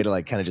good way to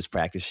kind of just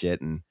practice shit.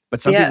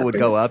 But some people would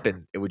go up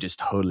and it would just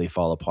totally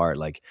fall apart.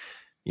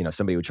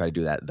 Somebody would try to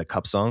do the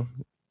cup song.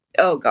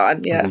 Oh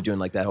God. Yeah. They're doing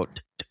that whole,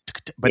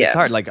 but it's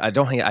hard. I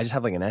just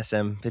have an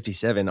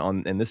SM57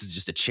 on, and this is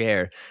just a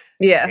chair.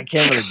 Yeah. I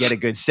can't really get a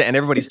good set, and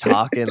everybody's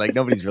talking.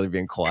 Nobody's really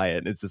being quiet.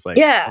 And it's just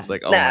I was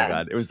like, oh my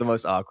God. It was the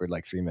most awkward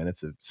 3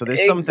 minutes of, so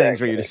there's some things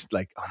where you're just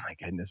oh my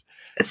goodness.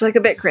 It's a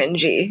bit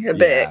cringy,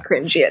 bit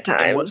cringy at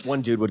times.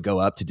 One dude would go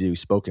up to do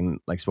spoken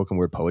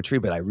word poetry,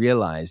 but I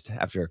realized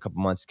after a couple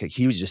months,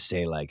 he would just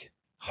say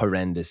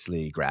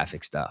horrendously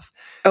graphic stuff.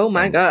 Oh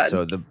my God.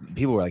 So the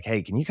people were like,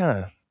 hey, can you kind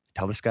of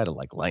tell this guy to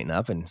lighten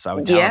up? And so I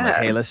would tell him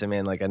hey, listen,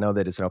 man, I know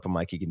that it's an open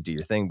mic, you can do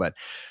your thing, but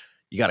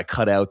you got to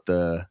cut out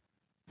the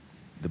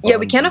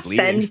we can't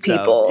offend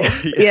people.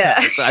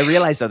 Yeah. So I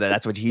realized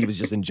that's what he was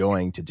just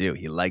enjoying to do.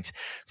 He liked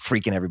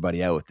freaking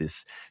everybody out with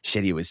this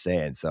shit he was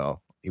saying.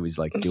 So he was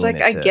doing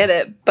it. I get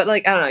it, but I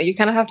don't know. You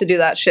kind of have to do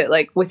that shit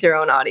with your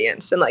own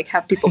audience and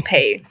have people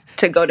pay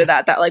to go to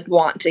that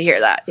want to hear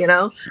that.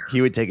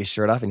 He would take his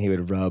shirt off and he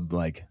would rub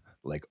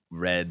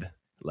red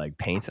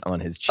paint on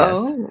his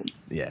chest. Oh.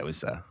 Yeah, it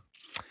was.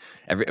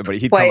 Everybody,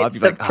 he'd come up, he'd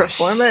be like,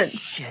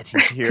 performance. Oh,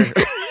 shit, here.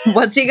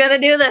 What's he gonna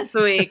do this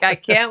week? I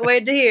can't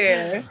wait to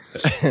hear.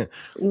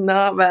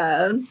 Not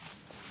bad.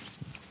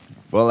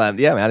 Well,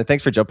 yeah, man.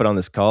 Thanks for jumping on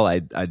this call.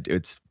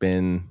 It's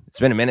been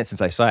a minute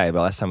since I saw you.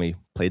 The last time we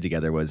played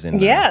together was in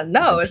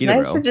it's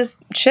nice to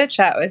just chit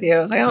chat with you.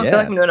 I was I don't feel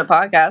like I'm doing a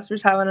podcast. We're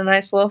just having a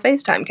nice little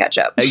FaceTime catch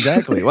up.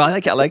 Exactly. Well,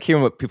 I like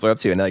hearing what people are up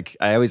to, and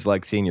I always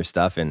like seeing your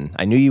stuff. And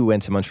I knew you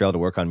went to Montreal to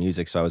work on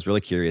music, so I was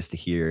really curious to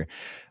hear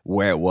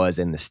where it was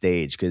in the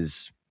stage,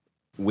 because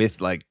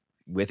with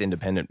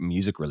independent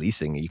music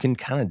releasing, you can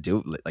kind of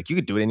do it you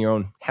could do it in your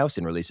own house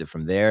and release it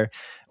from there,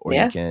 or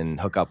you can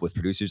hook up with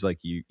producers like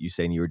you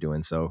saying you were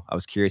doing. So I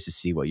was curious to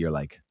see what your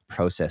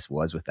process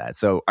was with that.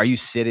 So are you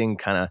sitting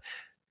I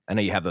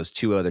know you have those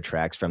 2 other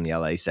tracks from the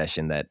LA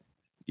session that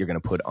you're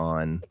going to put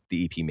on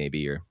the EP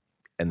maybe,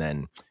 and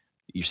then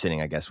you're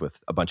sitting, I guess,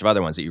 with a bunch of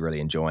other ones that you really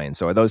enjoy. And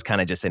so are those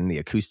kind of just in the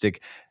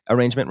acoustic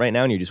arrangement right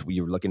now, and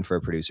you're looking for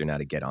a producer now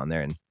to get on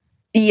there? And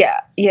Yeah.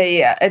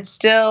 It's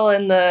still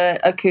in the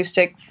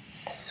acoustic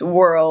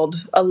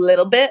world a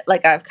little bit.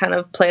 I've kind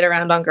of played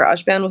around on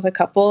GarageBand with a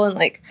couple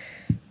and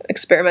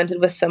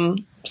experimented with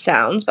some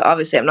sounds, but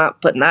obviously I'm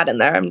not putting that in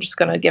there. I'm just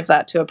going to give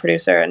that to a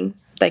producer and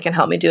they can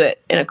help me do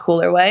it in a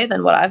cooler way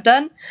than what I've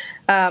done.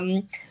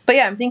 But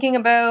yeah, I'm thinking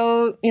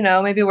about,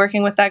 maybe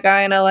working with that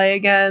guy in LA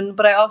again.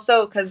 But I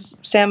also, because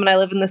Sam and I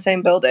live in the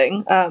same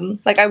building,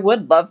 I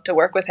would love to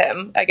work with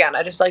him again.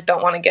 I just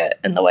don't want to get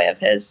in the way of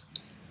his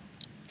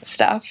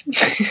stuff.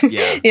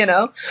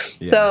 Yeah.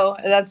 So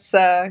that's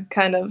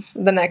kind of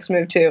the next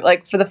move too.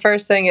 For the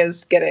first thing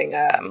is getting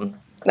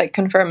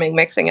confirming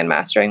mixing and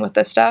mastering with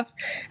this stuff,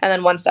 and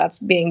then once that's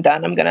being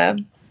done, I'm gonna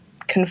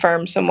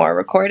confirm some more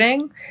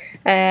recording.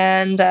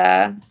 And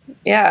I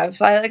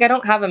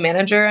don't have a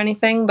manager or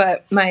anything,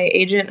 but my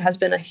agent has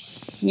been a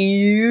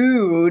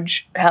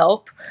huge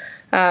help.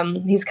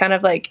 He's kind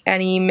of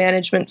any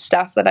management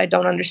stuff that I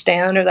don't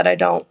understand or that I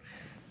don't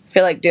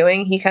feel like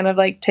doing, he kind of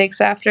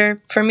takes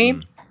after for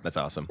me. That's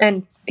awesome.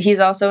 And he's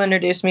also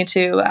introduced me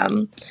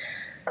to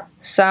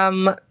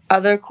some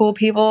other cool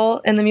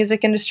people in the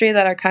music industry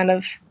that are kind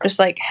of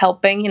just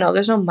helping.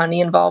 There's no money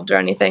involved or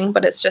anything,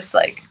 but it's just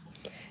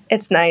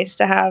it's nice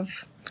to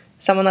have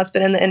someone that's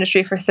been in the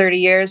industry for 30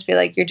 years be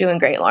like, you're doing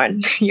great,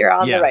 Lauryn. You're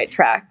on the right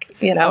track,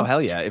 you know? Oh, hell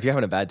yeah. If you're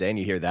having a bad day and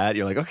you hear that,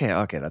 you're like,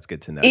 okay, that's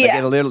good to know. Yeah.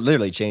 Like, it'll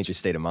literally change your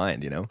state of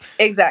mind, you know?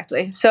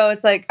 Exactly. So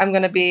it's like, I'm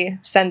going to be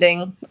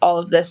sending all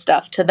of this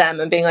stuff to them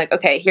and being like,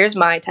 okay, here's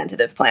my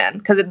tentative plan.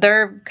 Because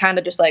they're kind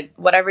of just like,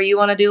 whatever you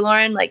want to do,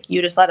 Lauryn, like,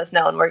 you just let us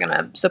know and we're going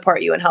to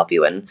support you and help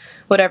you in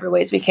whatever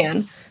ways we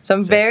can. So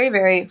I'm very,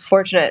 very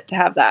fortunate to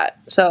have that.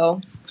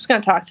 So I'm just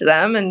going to talk to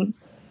them and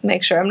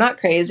make sure I'm not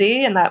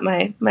crazy and that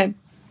my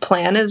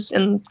plan is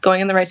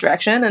going in the right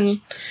direction and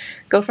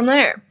go from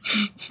there.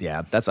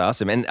 Yeah, that's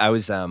awesome. And I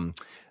was a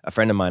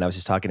friend of mine, I was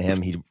just talking to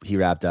him. He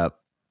wrapped up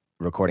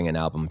recording an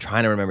album. I'm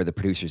trying to remember the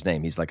producer's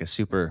name. He's like a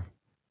super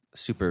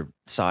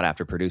sought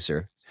after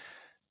producer.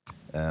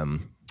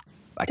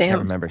 I can't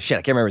remember. Shit,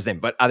 I can't remember his name.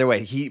 But either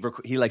way, he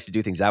likes to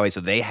do things that way.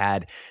 So they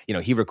had,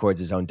 he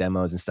records his own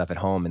demos and stuff at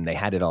home, and they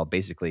had it all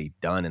basically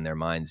done in their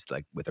minds,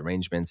 like with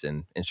arrangements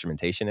and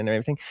instrumentation and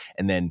everything.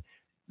 And then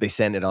they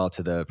send it all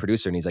to the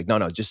producer, and he's like,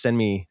 no, just send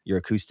me your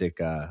acoustic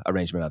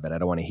arrangement of it. I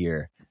don't want to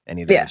hear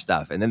any of the other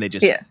stuff. And then they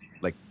just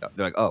like,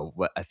 they're like, oh,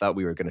 what? I thought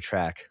we were going to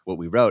track what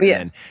we wrote.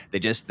 And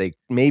then they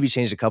maybe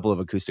changed a couple of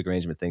acoustic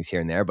arrangement things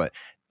here and there,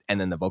 and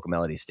then the vocal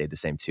melody stayed the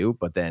same too.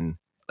 But then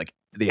like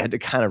they had to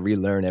kind of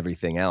relearn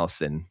everything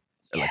else and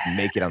like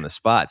make it on the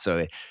spot.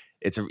 So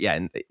it's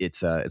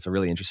a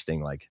really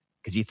interesting, like,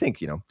 because you think,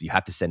 you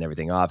have to send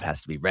everything off. It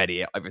has to be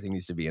ready. Everything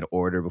needs to be in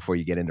order before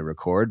you get into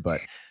record.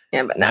 But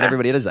not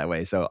everybody does that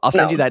way. So I'll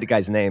send you that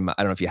guy's name. I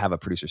don't know if you have a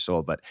producer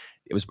sold, but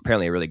it was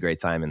apparently a really great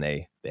time, and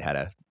they had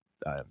a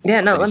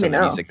let me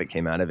know music that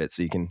came out of it,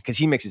 so you can, because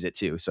he mixes it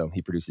too, so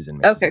he produces and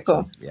mixes it,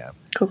 cool. So,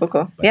 cool.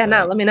 But,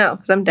 let me know,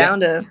 because I'm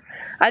down to.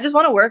 I just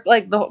want to work,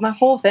 like, my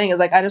whole thing is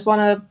like, I just want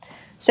to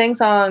sing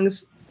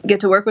songs, get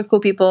to work with cool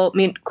people,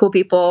 meet cool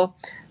people,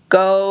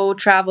 go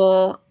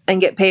travel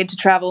and get paid to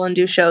travel and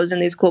do shows in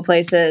these cool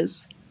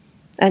places,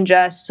 and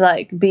just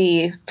like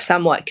be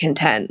somewhat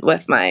content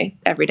with my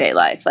everyday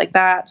life. Like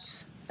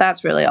that's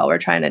really all we're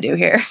trying to do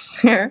here.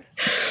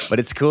 But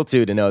it's cool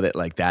too to know that,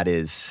 like, that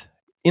is,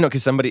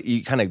 because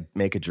you kind of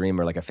make a dream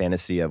or like a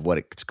fantasy of what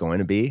it's going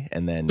to be,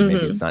 and then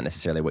maybe it's not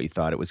necessarily what you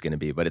thought it was going to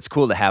be. But it's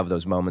cool to have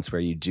those moments where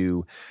you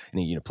do,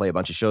 play a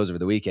bunch of shows over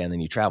the weekend, then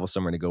you travel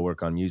somewhere to go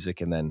work on music,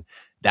 and then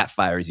that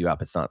fires you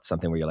up. It's not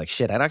something where you're like,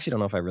 shit, I actually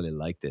don't know if I really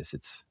like this.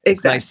 It's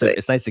nice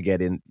to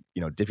get in,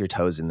 dip your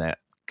toes in that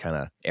kind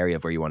of area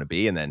of where you want to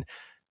be, and then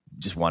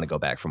just want to go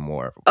back for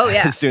more. Oh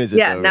yeah. As soon as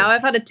it's over. Now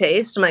I've had a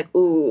taste. I'm like,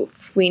 ooh,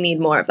 we need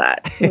more of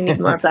that. We need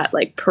more of that,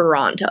 like,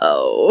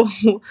 pronto.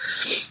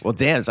 Well,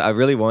 damn. So I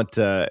really want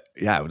to,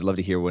 I would love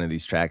to hear one of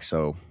these tracks.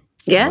 So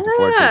yeah,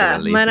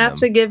 might have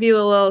to give you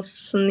a little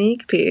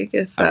sneak peek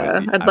if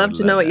I'd love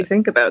to know what you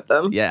think about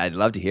them. Yeah, I'd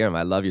love to hear them.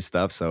 I love your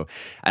stuff. So,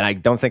 and I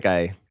don't think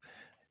I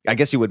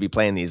guess you would be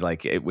playing these,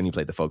 like, when you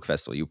played the folk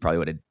festival, you probably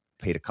would have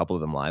played a couple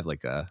of them live,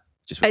 like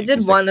just. I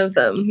did one of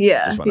them.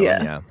 Yeah.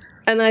 Yeah.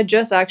 And then I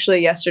just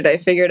actually yesterday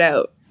figured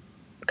out,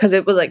 because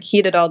it was like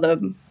he did all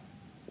the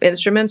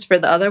instruments for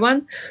the other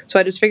one. So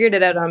I just figured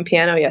it out on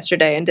piano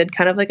yesterday and did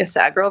kind of like a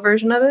sad girl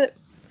version of it.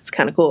 It's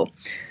kind of cool.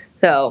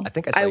 So I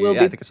think I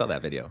saw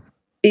that video.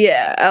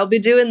 Yeah, I'll be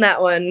doing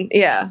that one.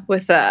 Yeah,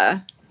 with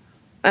I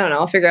don't know.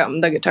 I'll figure out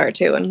the guitar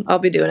too, and I'll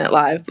be doing it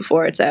live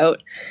before it's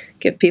out.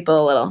 Give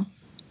people a little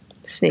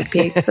sneak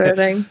peek sort of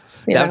thing.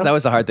 That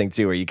was the hard thing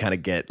too, where you kind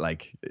of get,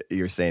 like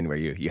you're saying, where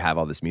you have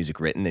all this music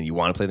written and you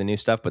want to play the new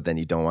stuff, but then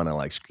you don't want to,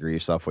 like, screw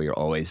yourself where you're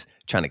always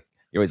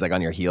like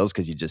on your heels,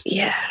 because you just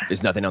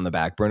there's nothing on the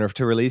back burner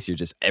to release.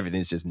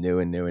 Everything's just new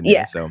and new and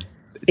new. So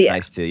it's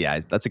nice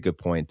to that's a good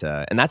point.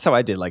 And that's how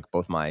I did, like,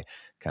 both my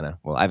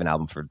I have an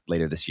album for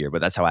later this year,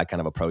 but that's how I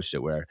kind of approached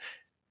it, where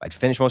I'd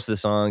finish most of the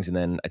songs and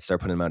then I'd start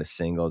putting them out as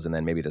singles, and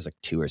then maybe there's like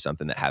 2 or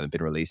something that haven't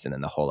been released, and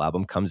then the whole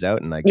album comes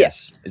out. And I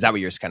guess, is that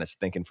what you're kind of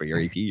thinking for your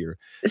EP? Or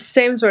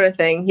same sort of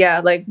thing? Yeah,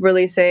 like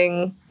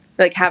releasing,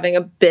 like having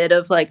a bit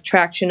of like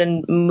traction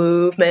and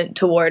movement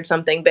towards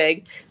something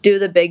big, do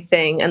the big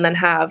thing, and then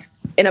have,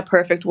 in a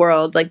perfect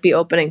world, like be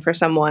opening for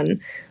someone,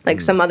 like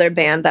some other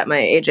band that my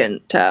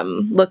agent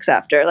looks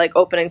after, like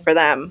opening for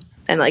them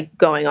and like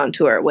going on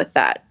tour with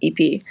that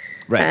EP.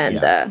 Right.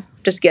 And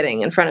just getting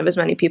in front of as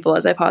many people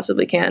as I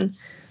possibly can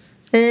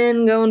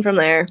and going from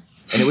there.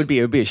 And it would be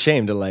a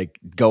shame to, like,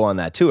 go on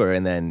that tour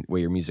and then where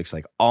your music's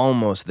like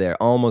almost there,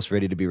 almost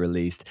ready to be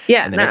released.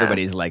 Yeah. And then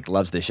everybody's like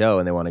loves the show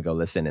and they want to go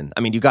listen. And I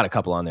mean, you got a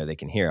couple on there they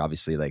can hear,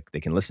 obviously, like they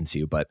can listen to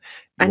you, but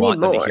you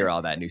want them to hear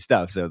all that new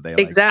stuff. So they're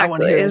like, I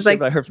want to hear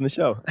what I heard from the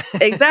show.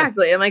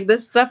 Exactly. I'm like,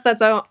 this stuff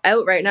that's out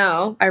right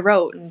now, I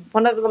wrote. And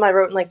one of them I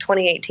wrote in like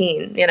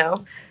 2018,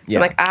 So I'm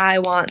like, I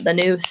want the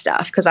new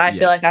stuff, because I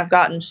feel like I've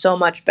gotten so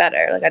much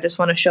better. Like, I just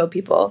want to show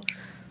people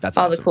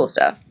the cool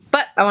stuff.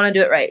 But I want to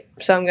do it right,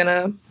 so I'm going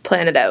to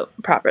plan it out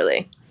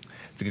properly.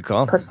 It's a good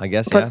call, I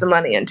guess. Put some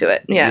money into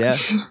it. Yeah.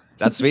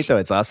 That's sweet, though.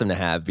 It's awesome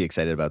to be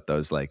excited about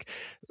those, like,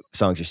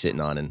 songs you're sitting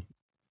on and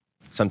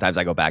sometimes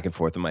I go back and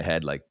forth in my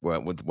head, like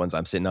with the ones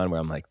I'm sitting on, where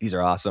I'm like, these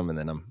are awesome, and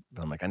then I'm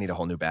like, I need a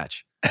whole new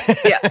batch.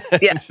 Yeah.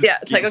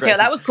 It's like, okay,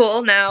 that was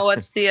cool. Now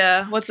what's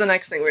the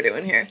next thing we're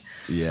doing here?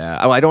 Yeah.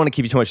 Oh, I don't want to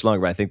keep you too much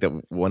longer, but I think that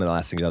one of the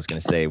last things I was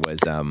going to say was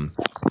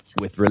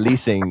with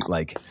releasing,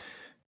 like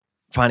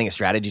finding a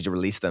strategy to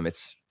release them.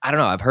 I don't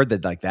know. I've heard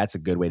that like that's a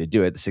good way to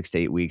do it. The 6 to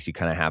 8 weeks, you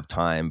kind of have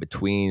time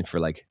between for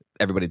like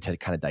everybody to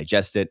kind of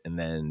digest it, and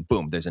then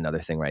boom, there's another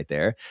thing right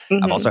there.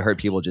 Mm-hmm. I've also heard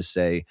people just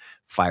say,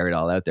 fire it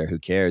all out there. Who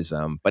cares?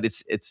 But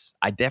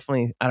I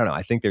don't know.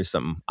 I think there's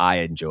something I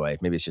enjoy.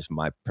 Maybe it's just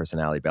my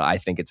personality, but I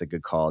think it's a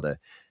good call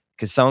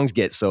because songs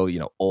get so,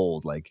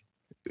 old, like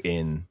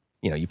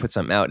you put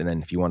something out, and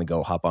then if you want to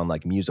go hop on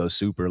like Muso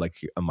Super, like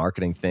a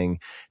marketing thing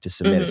to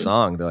submit a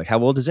song, they're like, how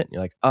old is it? And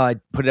you're like, oh, I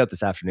put it out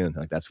this afternoon.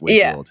 They're like, that's way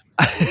too old.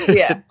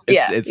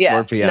 It's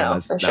 4 p.m. No,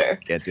 for sure.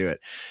 Can't do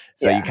it.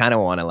 So you kind of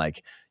want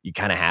to you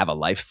kind of have a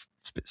life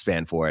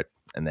span for it.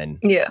 And then,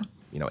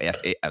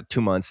 after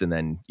 2 months, and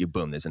then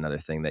boom, there's another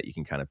thing that you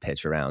can kind of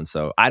pitch around.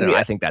 So I don't know.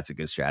 I think that's a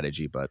good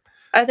strategy, but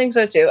I think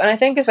so too. And I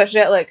think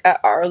especially at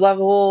our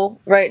level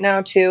right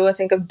now too, I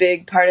think a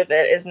big part of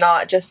it is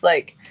not just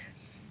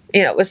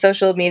with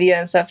social media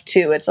and stuff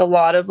too. It's a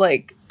lot of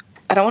I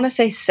don't want to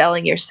say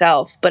selling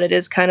yourself, but it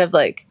is kind of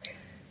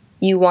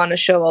you want to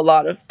show a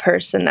lot of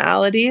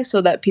personality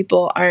so that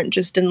people aren't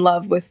just in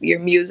love with your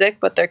music,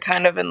 but they're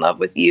kind of in love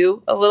with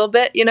you a little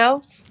bit,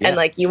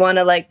 and you want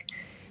to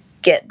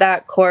get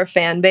that core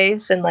fan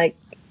base. And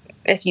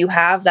if you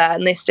have that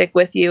and they stick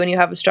with you and you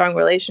have a strong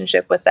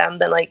relationship with them,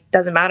 then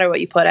doesn't matter what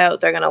you put out,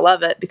 they're going to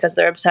love it because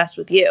they're obsessed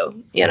with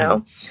you,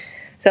 know?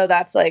 So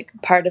that's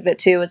part of it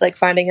too, is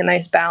finding a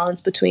nice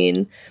balance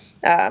between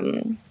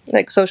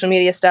social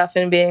media stuff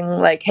and being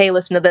hey,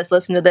 listen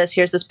to this,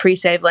 here's this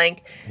pre-save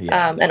link.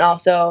 And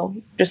also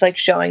just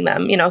showing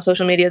them,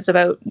 social media is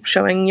about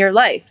showing your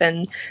life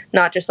and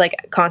not just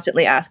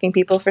constantly asking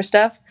people for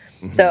stuff.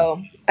 Mm-hmm.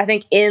 So I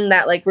think in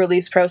that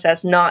release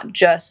process, not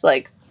just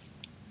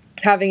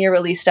having your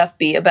release stuff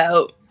be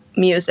about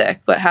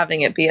music, but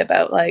having it be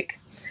about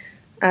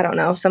I don't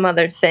know, some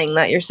other thing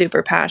that you're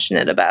super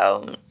passionate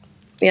about,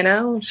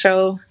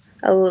 show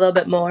a little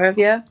bit more of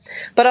you.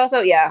 But also,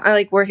 I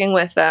like working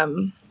with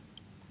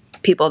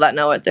people that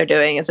know what they're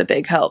doing is a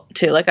big help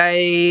too.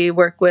 I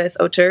work with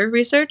Auteur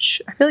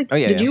Research. I feel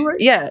did you work?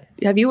 Yeah.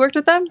 Have you worked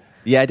with them?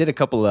 Yeah, I did a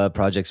couple of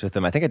projects with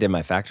them. I think I did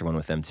my Factor one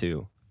with them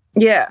too.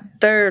 Yeah,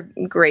 they're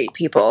great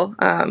people.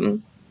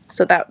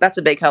 So that's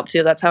a big help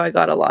too. That's how I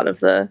got a lot of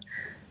the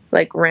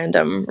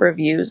random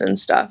reviews and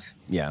stuff.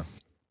 Yeah.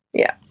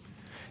 Yeah.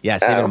 Yeah,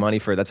 saving money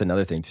that's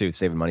another thing too.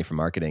 Saving money for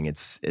marketing.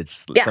 It's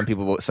some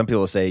people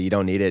will say you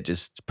don't need it,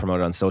 just promote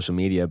it on social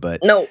media,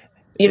 but no,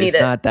 you need it.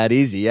 It's not that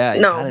easy. Yeah,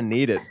 you kind of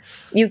need it.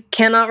 You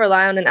cannot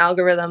rely on an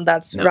algorithm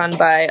that's run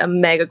by a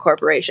mega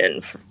corporation.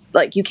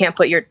 You can't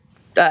put your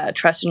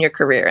trust in your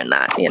career in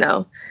that,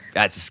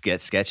 That's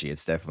sketchy.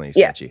 It's definitely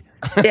sketchy.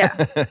 Yeah.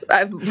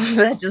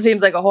 That just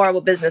seems like a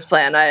horrible business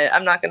plan.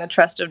 I'm not going to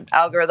trust an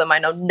algorithm I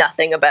know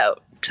nothing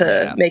about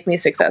to make me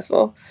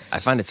successful. I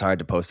find it's hard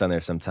to post on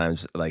there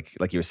sometimes. Like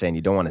you were saying,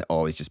 you don't want to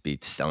always just be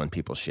selling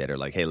people shit or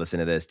hey, listen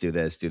to this, do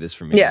this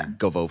for me,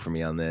 go vote for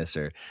me on this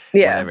or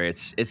whatever.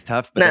 It's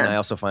tough, but then I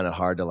also find it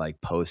hard to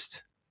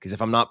post, because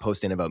if I'm not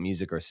posting about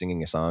music or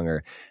singing a song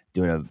or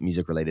doing a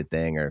music related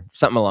thing or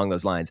something along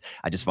those lines,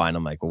 I just find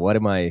I'm well, what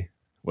am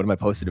I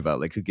posting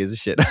about? Who gives a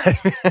shit?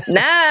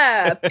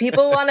 Nah,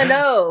 people want to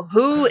know,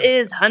 who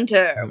is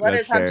Hunter? What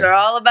is Hunter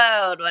all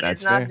about when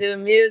he's not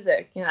doing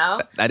music,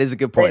 That is a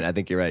good point. I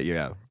think you're right.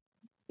 Yeah.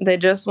 They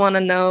just want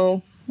to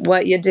know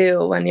what you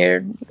do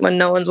when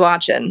no one's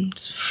watching.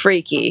 It's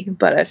freaky,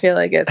 but I feel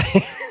like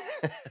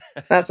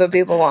that's what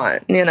people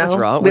want, What's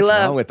wrong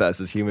with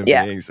us as human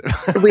beings?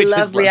 We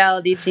love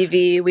reality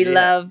TV. We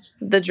love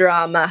the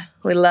drama.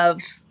 We love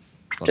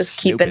just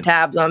keeping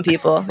tabs on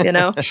people,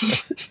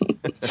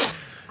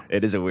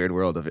 It is a weird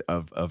world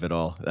of it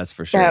all. That's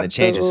for sure. And it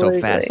changes so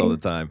fast all the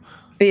time.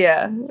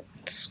 Yeah.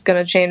 It's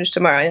going to change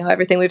tomorrow.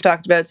 Everything we've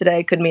talked about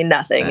today could mean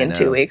nothing in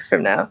 2 weeks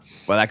from now.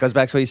 Well, that goes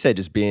back to what you said,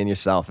 just being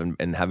yourself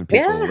and having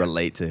people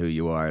relate to who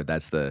you are.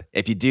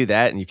 If you do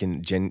that and you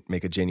can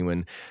make a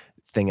genuine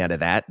thing out of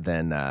that,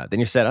 then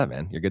you're set up,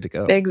 man. You're good to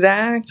go.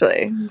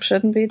 Exactly.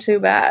 Shouldn't be too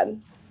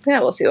bad. Yeah,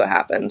 we'll see what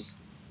happens.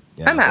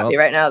 Yeah, I'm happy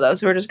right now, though,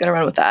 so we're just going to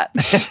run with that.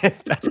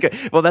 That's good.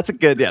 Well, that's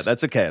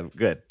that's okay.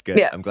 Good.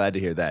 Yeah. I'm glad to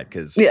hear that,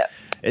 because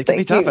it can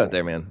be tough out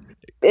there, man.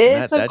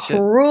 It's a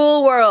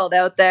cruel world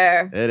out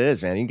there. It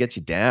is, man. It can get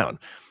you down.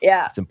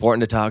 Yeah. It's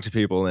important to talk to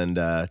people and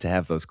to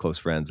have those close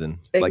friends. And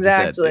like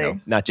exactly. you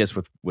said, not just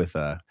with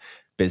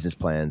business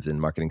plans and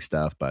marketing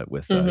stuff, but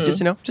with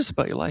just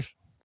about your life.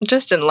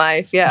 Just in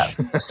life, yeah.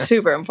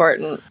 Super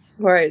important.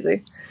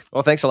 Crazy.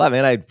 Well, thanks a lot,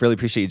 man. I really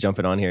appreciate you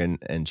jumping on here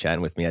and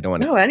chatting with me. I don't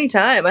want to... No,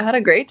 anytime. I had a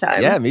great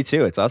time. Yeah, me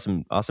too. It's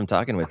awesome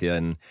talking with you.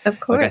 And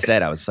of course. Like I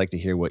said, I was psyched to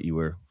hear what you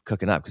were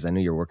cooking up, because I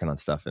knew you were working on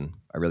stuff, and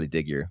I really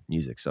dig your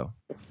music. So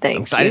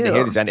I'm excited to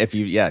hear these.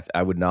 And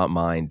I would not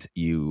mind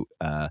you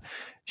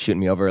shooting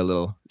me over a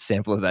little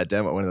sample of that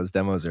demo, one of those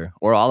demos,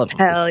 or all of them.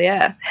 Hell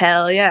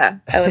yeah.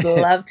 I would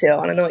love to. I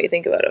want to know what you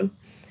think about them.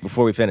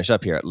 Before we finish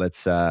up here,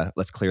 let's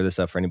clear this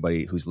up for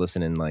anybody who's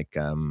listening. Like,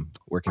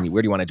 where do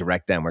you want to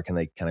direct them? Where can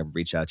they kind of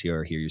reach out to you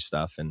or hear your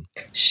stuff? And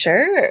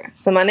Sure.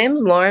 So my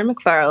name's Lauryn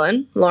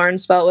Macfarlane. Lauryn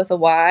spelled with a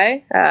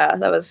Y.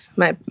 That was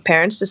my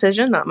parents'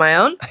 decision, not my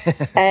own.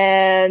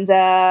 And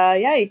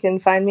yeah, you can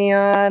find me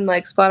on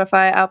like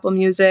Spotify, Apple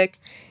Music,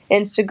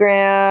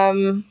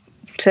 Instagram,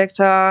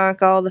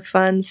 TikTok, all the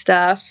fun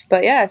stuff.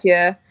 But yeah, if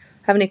you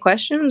have any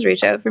questions,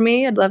 reach out for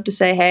me. I'd love to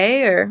say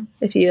hey, or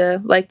if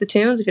you like the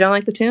tunes. If you don't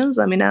like the tunes,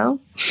 let me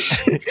know.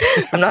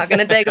 I'm not going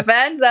to take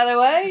offense either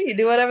way. You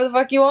do whatever the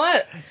fuck you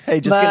want. Hey,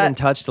 just get in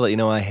touch to let you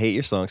know I hate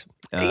your songs.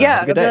 Yeah,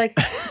 I'd be like,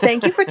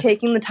 thank you for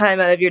taking the time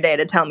out of your day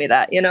to tell me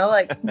that. You know,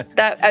 like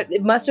that.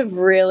 It must have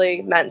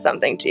really meant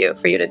something to you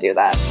for you to do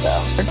that. So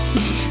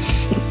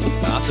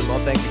awesome.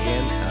 Well, thanks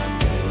again.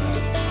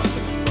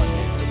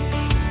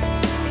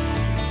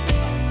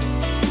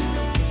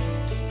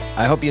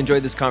 I hope you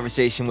enjoyed this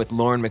conversation with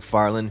Lauryn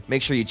Macfarlane.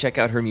 Make sure you check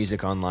out her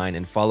music online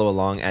and follow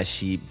along as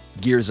she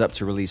gears up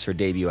to release her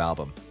debut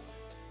album.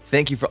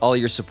 Thank you for all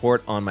your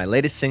support on my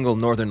latest single,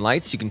 Northern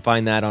Lights. You can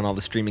find that on all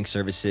the streaming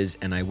services,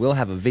 and I will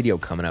have a video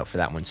coming out for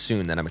that one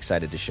soon that I'm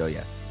excited to show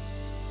you.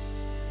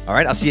 All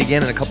right, I'll see you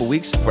again in a couple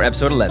weeks for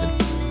episode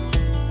 11.